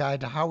exceptional guide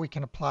to how we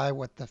can apply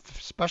what the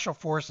Special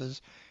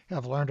Forces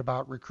have learned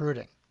about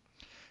recruiting.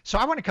 So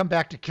I want to come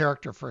back to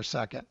character for a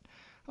second.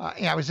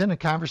 I was in a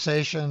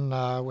conversation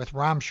with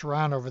Ram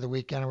Charan over the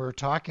weekend, and we were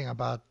talking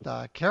about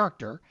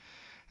character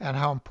and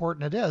how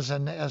important it is.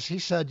 And as he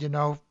said,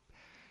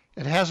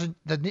 it hasn't,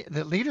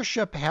 the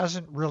leadership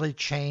hasn't really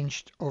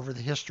changed over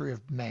the history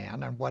of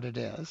man and what it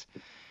is,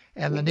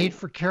 and the need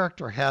for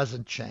character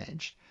hasn't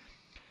changed.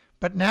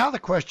 But now the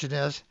question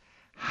is,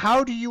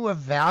 how do you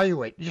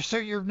evaluate? So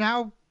you're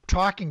now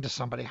talking to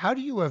somebody. How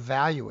do you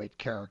evaluate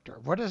character?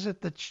 What is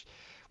it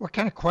what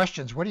kind of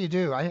questions? What do you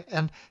do?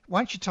 And why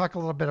don't you talk a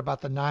little bit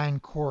about the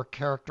 9 core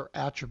character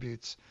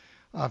attributes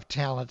of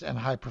talent and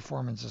high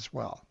performance as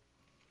well?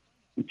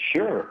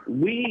 Sure.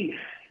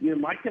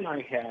 Mike and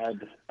I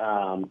had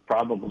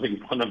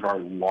probably one of our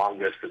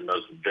longest and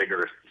most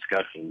vigorous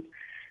discussions.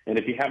 And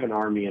if you have an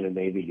Army and a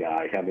Navy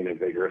guy having a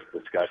vigorous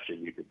discussion,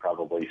 you could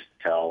probably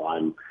tell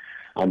I'm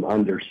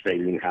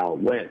understating how it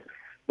went.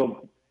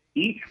 But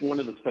each one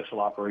of the special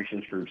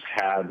operations groups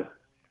had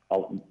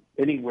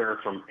anywhere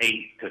from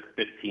 8 to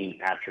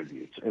 15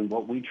 attributes. And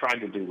what we tried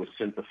to do was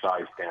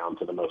synthesize down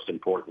to the most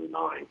important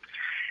 9.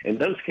 And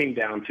those came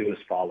down to as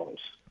follows.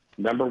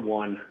 Number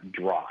 1,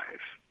 drive.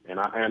 And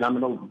I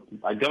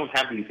don't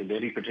have these in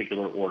any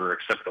particular order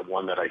except the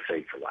one that I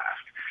saved for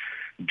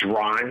last.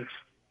 Drive,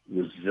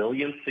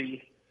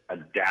 resiliency,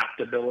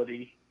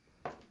 adaptability,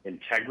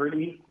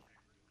 integrity,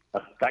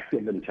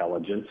 effective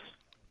intelligence,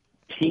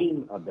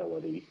 team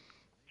ability,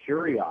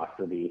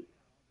 curiosity,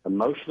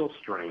 emotional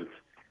strength,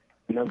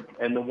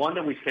 and the one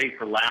that we saved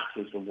for last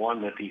is the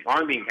one that the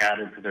Army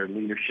added to their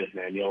leadership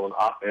manual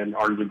and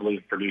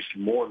arguably produced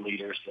more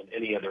leaders than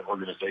any other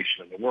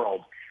organization in the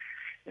world,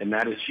 and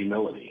that is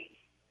humility.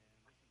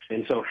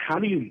 And so how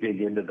do you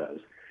dig into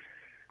those?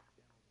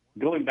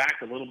 Going back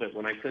a little bit,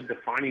 when I said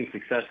defining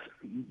success,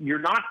 you're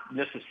not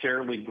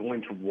necessarily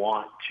going to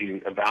want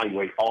to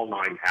evaluate all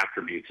 9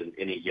 attributes in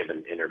any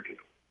given interview.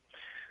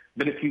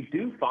 But if you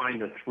do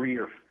find the 3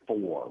 or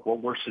 4,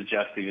 what we're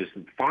suggesting is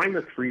to find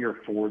the 3 or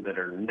 4 that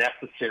are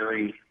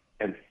necessary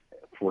and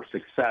for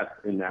success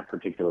in that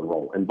particular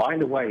role. And by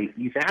the way,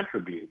 these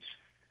attributes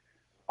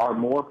are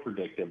more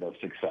predictive of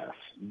success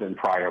than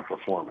prior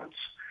performance.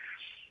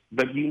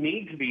 But you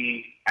need to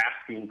be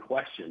asking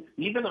questions,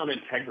 even on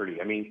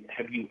integrity. I mean,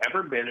 have you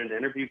ever been in an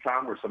interview,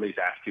 Tom, where somebody's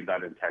asked you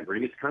about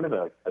integrity? It's kind of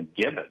a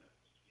given.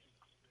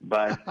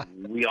 But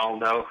we all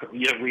know,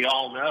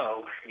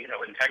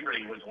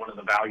 integrity was one of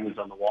the values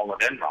on the wall of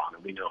Enron,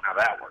 and we know how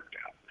that worked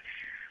out.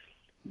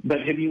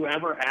 But have you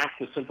ever asked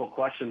a simple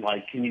question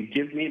like, can you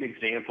give me an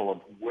example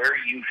of where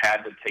you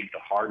had to take the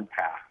hard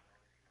path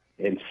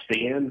and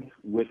stand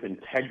with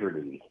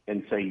integrity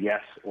and say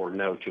yes or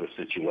no to a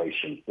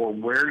situation, or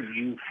where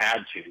you had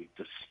to,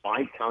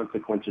 despite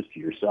consequences to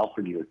yourself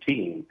or to your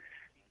team,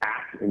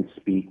 act and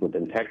speak with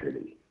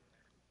integrity?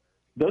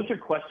 Those are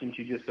questions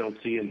you just don't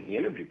see in the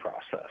interview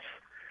process.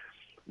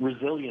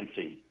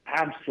 Resiliency.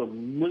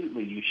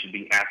 Absolutely, you should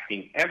be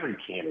asking every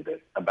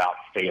candidate about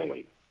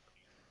failing.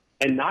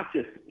 And not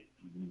just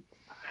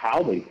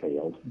how they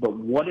failed, but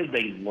what did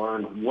they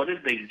learn? What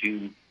did they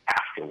do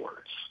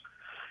afterwards?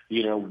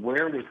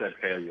 Where was that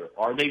failure?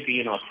 Are they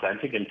being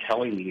authentic and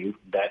telling you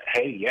that,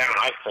 hey, yeah,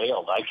 I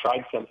failed. I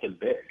tried something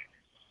big.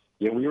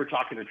 We were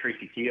talking to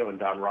Tracy Keogh and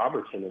Don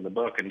Robertson in the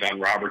book, and Don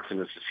Robertson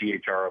is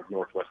the CHR of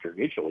Northwestern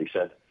Mutual. He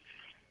said,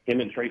 him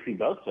and Tracy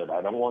both said,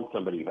 I don't want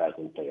somebody who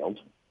hasn't failed.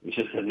 It's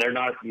just that they're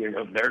not,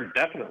 they're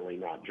definitely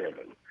not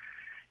driven.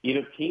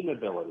 Team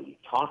ability.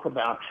 Talk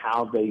about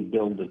how they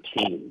build a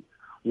team.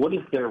 What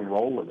is their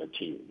role in a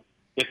team?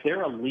 If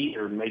they're a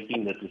leader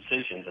making the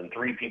decisions and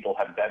 3 people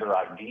have better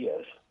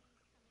ideas,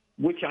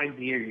 which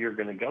idea you're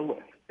going to go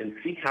with, and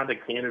see how the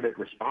candidate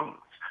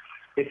responds.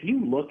 If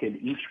you look at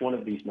each one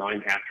of these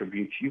 9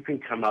 attributes, you can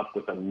come up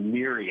with a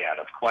myriad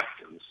of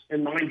questions.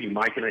 And mind you,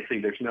 Mike, and I say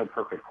there's no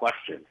perfect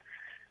question,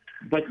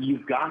 but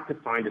you've got to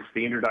find a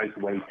standardized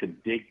way to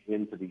dig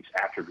into these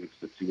attributes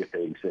to see if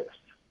they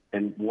exist.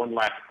 And one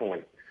last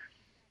point.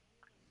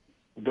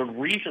 The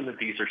reason that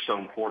these are so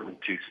important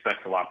to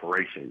special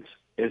operations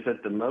is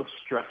that the most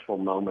stressful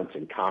moments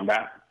in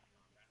combat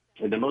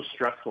and the most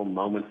stressful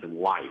moments in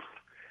life,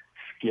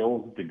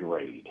 skills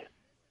degrade.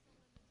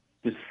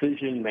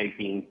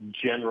 Decision-making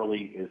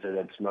generally is at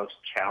its most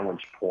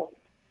challenged point.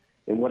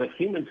 And what a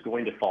human's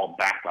going to fall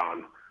back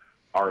on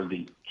are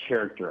the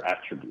character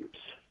attributes.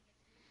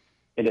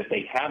 And if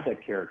they have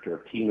that character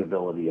of team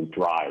ability, of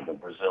drive,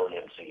 of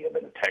resiliency, of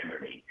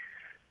integrity,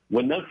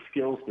 when those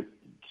skills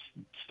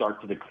start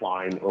to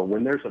decline or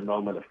when there's a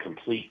moment of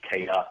complete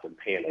chaos and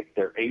panic,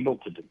 they're able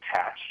to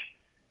detach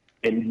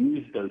and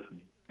use those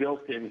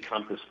built-in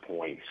compass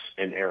points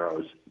and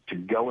arrows to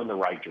go in the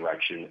right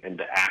direction and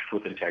to act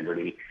with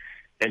integrity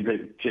and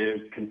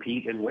to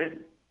compete and win.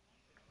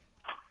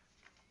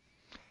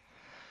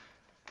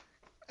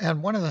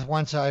 And one of the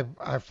ones I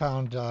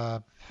found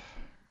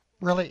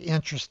really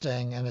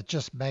interesting, and it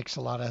just makes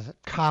a lot of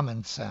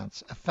common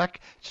sense.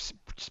 Just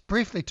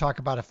briefly talk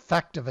about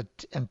effective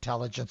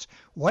intelligence.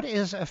 What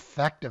is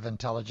effective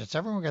intelligence?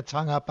 Everyone gets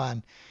hung up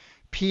on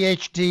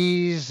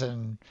PhDs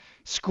and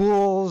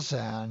schools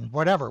and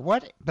whatever.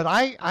 But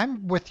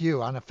I'm with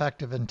you on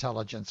effective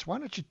intelligence. Why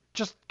don't you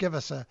just give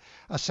us a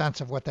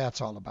sense of what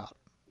that's all about?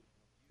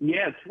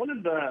 Yeah, it's one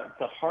of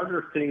the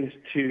harder things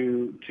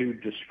to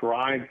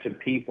describe to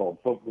people,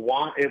 but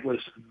it was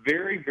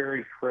very,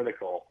 very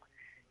critical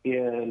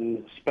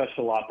in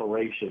special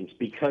operations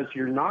because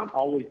you're not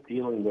always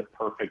dealing with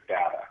perfect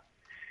data.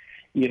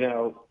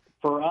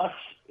 For us,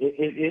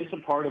 it is a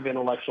part of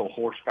intellectual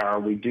horsepower.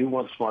 We do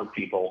want smart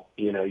people.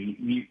 You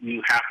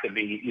have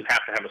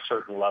to have a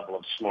certain level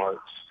of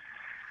smarts.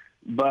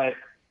 But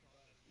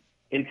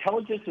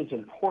intelligence is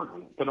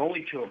important, but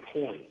only to a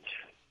point.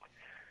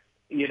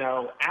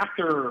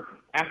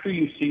 After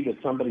you see that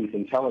somebody's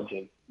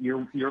intelligent,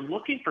 you're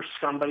looking for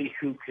somebody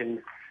who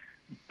can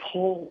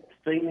pull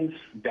things,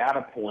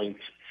 data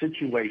points,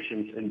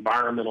 situations,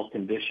 environmental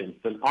conditions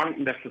that aren't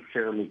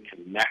necessarily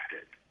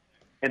connected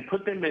and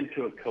put them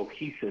into a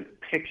cohesive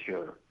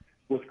picture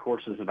with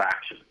courses of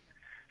action.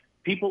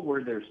 People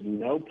where there's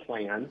no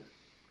plan,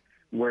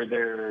 where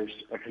there's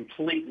a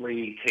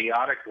completely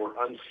chaotic or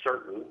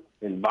uncertain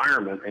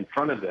environment in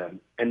front of them,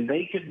 and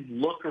they could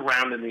look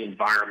around in the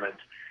environment,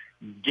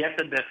 get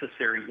the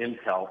necessary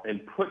intel,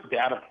 and put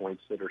data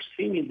points that are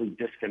seemingly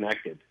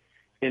disconnected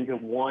into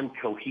one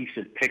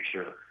cohesive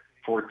picture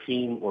for a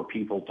team or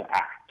people to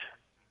act.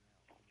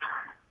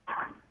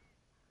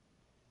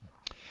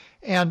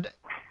 And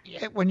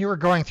when you were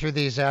going through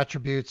these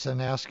attributes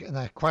and asking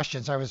the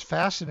questions, I was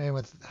fascinated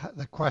with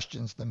the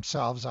questions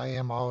themselves. I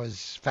am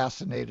always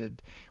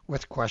fascinated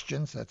with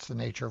questions. That's the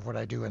nature of what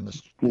I do in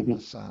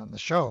the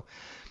show.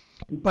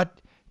 But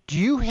do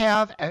you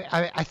have,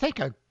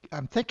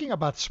 I'm thinking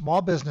about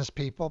small business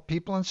people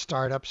in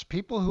startups,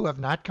 people who have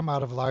not come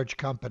out of large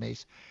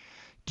companies.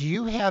 Do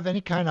you have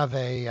any kind of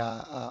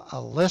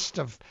a list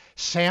of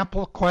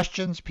sample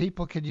questions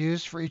people could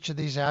use for each of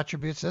these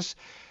attributes?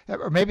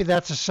 Or maybe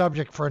that's a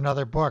subject for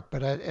another book,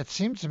 but it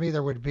seems to me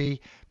there would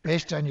be,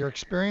 based on your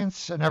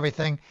experience and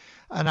everything,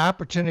 an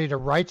opportunity to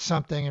write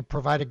something and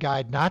provide a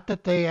guide. Not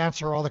that they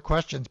answer all the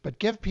questions, but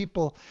give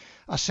people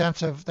a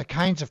sense of the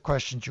kinds of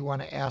questions you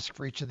want to ask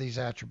for each of these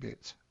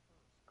attributes.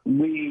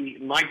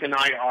 Mike and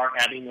I are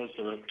adding those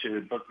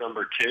to book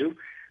number 2.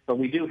 But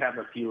we do have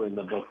a few in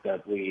the book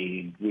that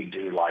we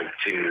do like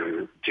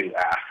to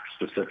ask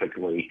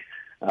specifically,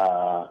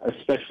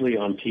 especially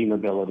on team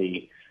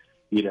ability.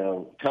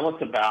 Tell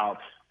us about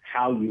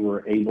how you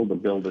were able to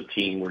build a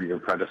team where your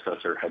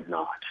predecessor had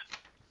not.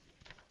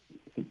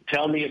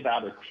 Tell me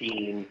about a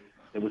team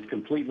that was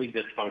completely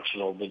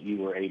dysfunctional that you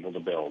were able to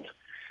build.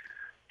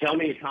 Tell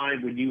me a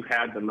time when you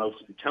had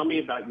tell me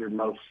about your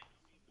most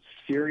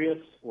serious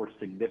or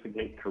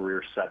significant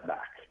career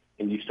setback,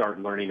 and you start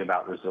learning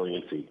about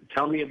resiliency.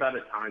 Tell me about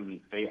a time you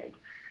failed.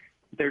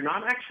 They're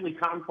not actually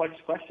complex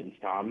questions,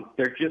 Tom.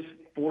 They're just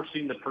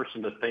forcing the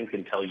person to think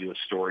and tell you a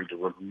story to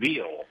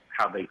reveal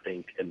how they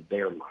think in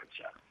their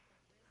mindset.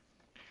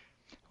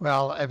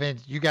 Well, I mean,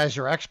 you guys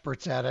are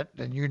experts at it,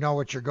 and you know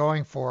what you're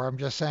going for. I'm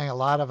just saying a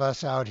lot of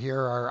us out here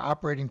are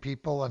operating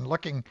people and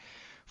looking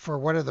for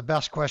what are the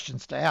best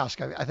questions to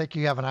ask. I think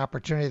you have an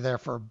opportunity there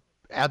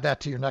add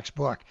that to your next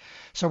book.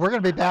 So we're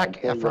going to be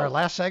back for our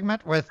last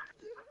segment with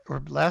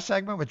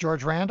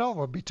George Randle.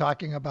 We'll be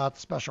talking about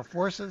special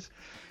forces,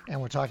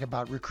 and we're talking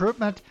about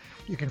recruitment.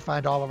 You can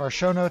find all of our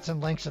show notes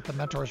and links at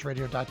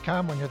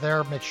thementorsradio.com. When you're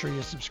there, make sure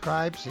you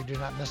subscribe so you do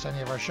not miss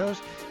any of our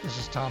shows. This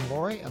is Tom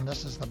Laurie, and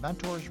this is The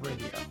Mentors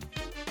Radio.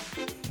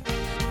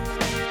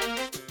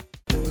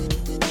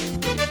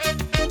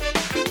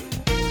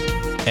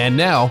 And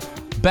now,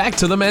 back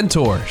to The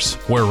Mentors,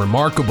 where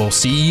remarkable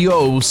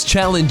CEOs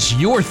challenge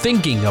your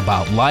thinking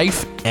about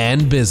life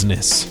and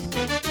business.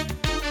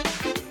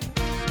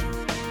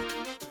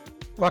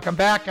 Welcome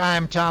back.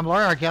 I'm Tom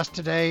Laurie. Our guest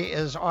today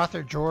is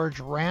author George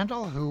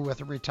Randle, who,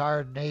 with a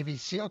retired Navy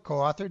SEAL,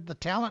 co-authored The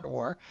Talent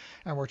War.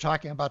 And we're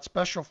talking about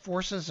special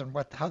forces and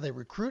how they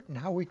recruit and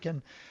how we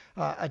can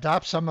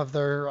adopt some of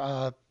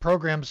their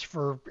programs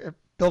for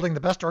building the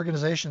best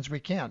organizations we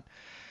can.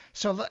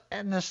 So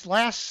in this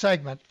last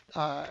segment,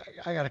 I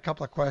got a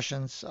couple of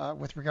questions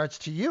with regards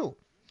to you.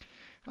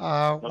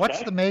 Okay.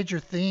 What's the major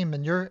theme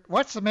in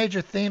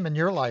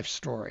your life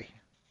story?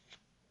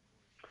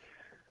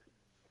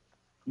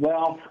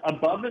 Well,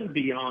 above and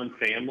beyond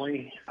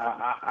family,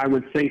 I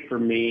would say for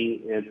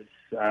me,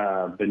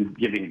 it's been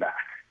giving back,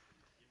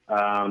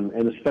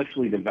 and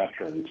especially to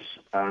veterans.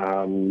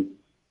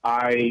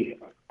 I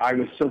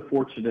was so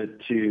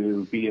fortunate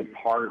to be a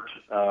part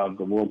of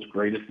the world's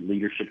greatest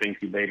leadership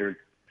incubator,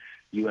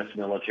 U.S.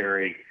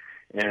 military.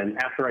 And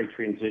after I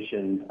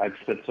transitioned, I've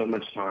spent so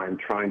much time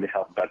trying to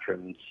help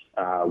veterans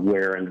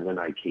where and when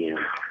I can.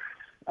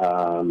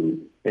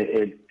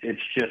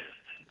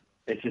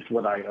 It's just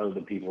what I owe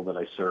the people that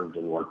I served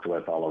and worked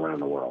with all around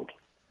the world.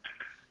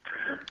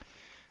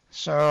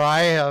 So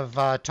I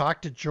have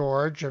talked to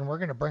George, and we're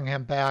going to bring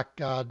him back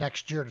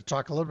next year to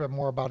talk a little bit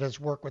more about his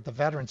work with the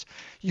veterans.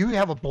 You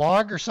have a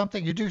blog or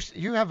something?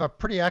 You have a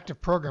pretty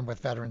active program with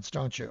veterans,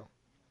 don't you?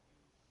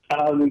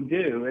 We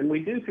do, and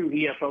we do through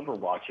EF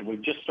Overwatch, and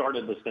we've just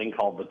started this thing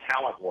called the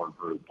Talent War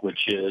Group,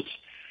 which is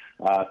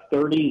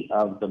 30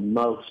 of the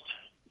most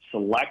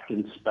select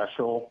and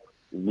special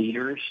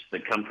leaders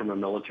that come from a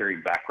military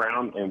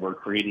background, and we're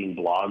creating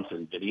blogs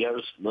and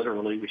videos.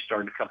 Literally, we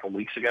started a couple of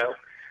weeks ago,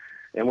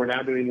 and we're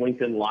now doing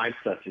LinkedIn Live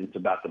sessions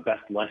about the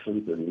best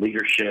lessons in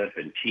leadership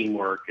and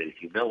teamwork and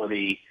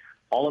humility,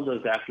 all of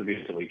those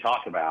attributes that we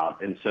talk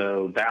about. And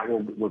so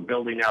we're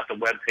building out the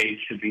web page,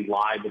 should be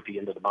live at the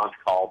end of the month,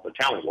 called the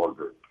Talent War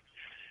Group.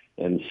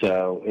 And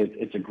so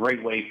it's a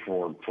great way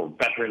for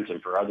veterans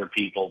and for other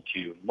people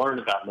to learn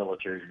about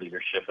military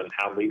leadership and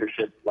how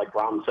leadership, like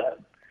Ron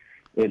said,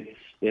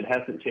 it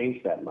hasn't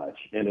changed that much,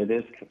 and it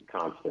is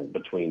constant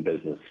between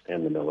business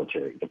and the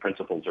military. The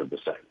principles are the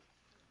same.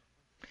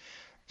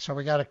 So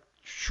we got a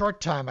short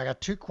time. I got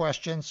two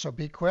questions, so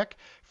be quick.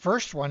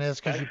 First one is,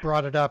 because you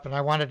brought it up and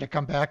I wanted to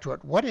come back to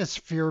it, what is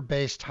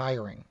fear-based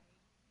hiring?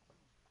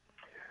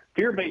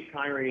 Fear-based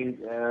hiring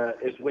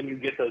is when you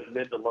get those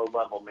mid to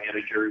low-level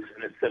managers,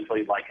 and it's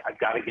simply like, I've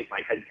got to get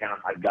my head count,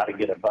 I've got to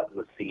get a butt in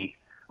the seat,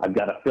 I've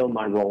got to fill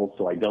my roles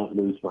so I don't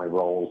lose my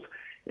roles,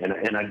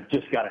 and I've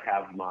just got to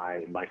have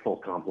my full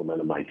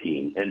complement of my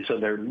team. And so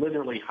they're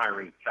literally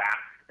hiring fast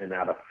and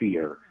out of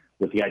fear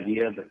with the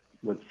idea that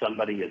with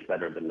somebody is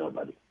better than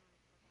nobody.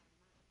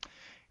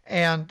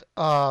 And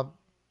when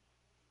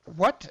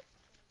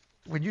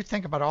you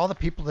think about all the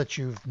people that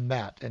you've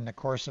met in the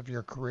course of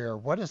your career,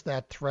 what is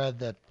that thread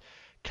that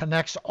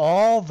connects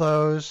all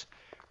those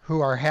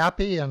who are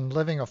happy and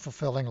living a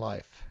fulfilling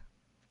life?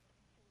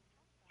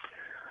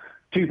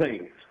 Two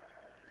things.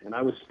 And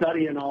I was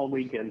studying all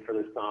weekend for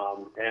this,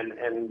 Tom,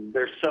 and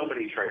there's so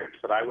many traits,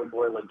 but I would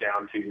boil it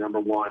down to, number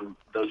one,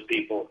 those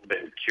people have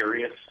been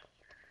curious.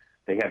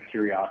 They have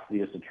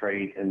curiosity as a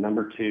trait. And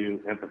number two,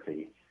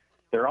 empathy.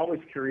 They're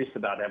always curious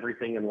about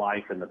everything in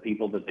life and the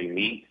people that they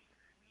meet,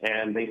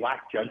 and they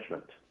lack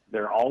judgment.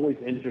 They're always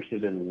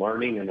interested in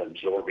learning and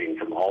absorbing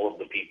from all of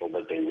the people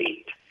that they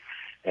meet.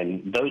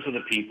 And those are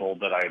the people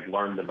that I've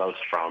learned the most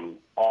from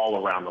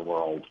all around the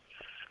world,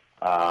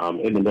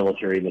 in the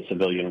military, in the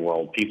civilian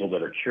world. People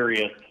that are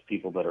curious,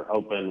 people that are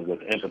open with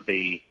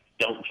empathy,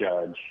 don't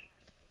judge,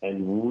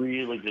 and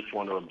really just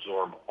want to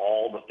absorb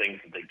all the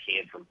things that they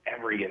can from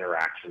every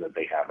interaction that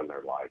they have in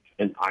their life.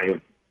 And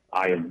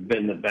I have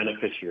been the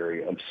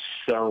beneficiary of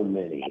so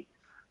many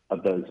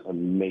of those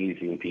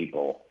amazing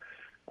people.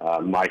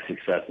 My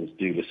success is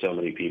due to so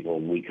many people,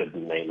 and we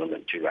couldn't name them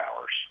in 2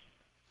 hours.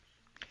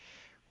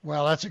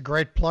 Well, that's a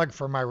great plug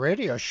for my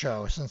radio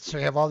show, since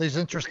we have all these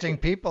interesting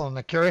people in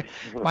the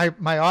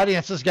my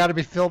audience has got to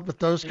be filled with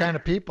those kind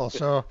of people.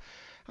 So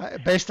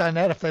based on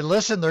that, if they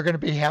listen, they're going to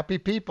be happy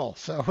people.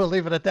 So we'll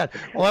leave it at that.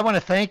 Well, I want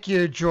to thank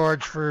you,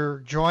 George,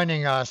 for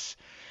joining us.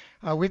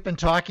 We've been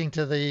talking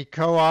to the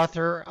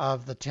co-author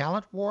of The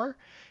Talent War,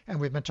 and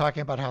we've been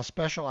talking about how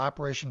Special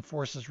Operation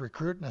Forces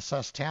recruit and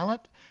assess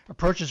talent,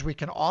 approaches we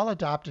can all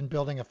adopt in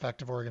building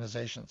effective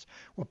organizations.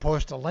 We'll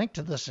post a link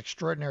to this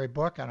extraordinary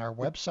book on our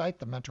website,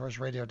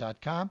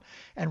 thementorsradio.com,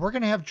 and we're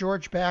going to have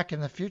George back in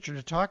the future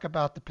to talk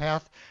about the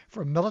path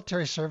from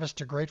military service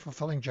to great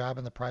fulfilling job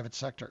in the private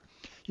sector.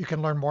 You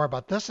can learn more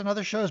about this and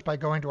other shows by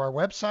going to our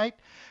website.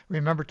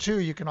 Remember, too,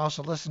 you can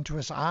also listen to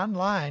us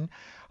online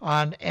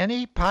on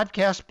any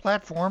podcast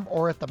platform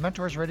or at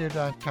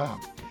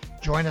thementorsradio.com.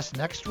 Join us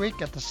next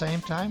week at the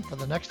same time for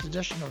the next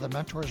edition of The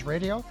Mentors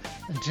Radio.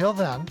 Until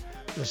then,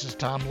 this is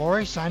Tom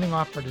Laurie signing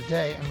off for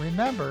today. And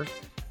remember,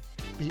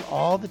 be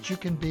all that you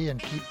can be and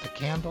keep the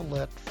candle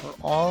lit for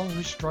all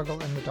who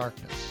struggle in the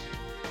darkness.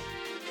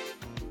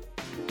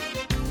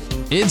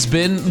 It's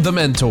been The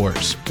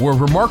Mentors, where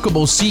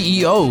remarkable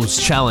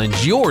CEOs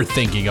challenge your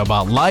thinking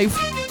about life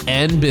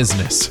and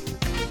business.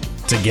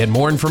 To get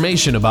more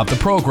information about the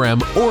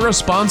program or a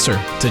sponsor,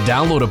 to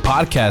download a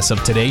podcast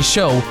of today's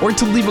show, or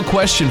to leave a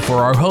question for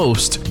our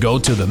host, go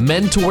to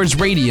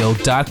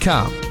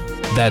thementorsradio.com.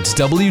 That's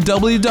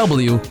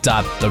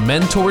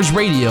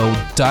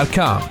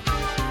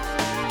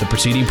www.thementorsradio.com. The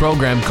preceding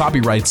program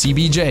copyright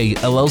CBJ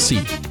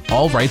LLC.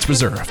 All rights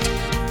reserved.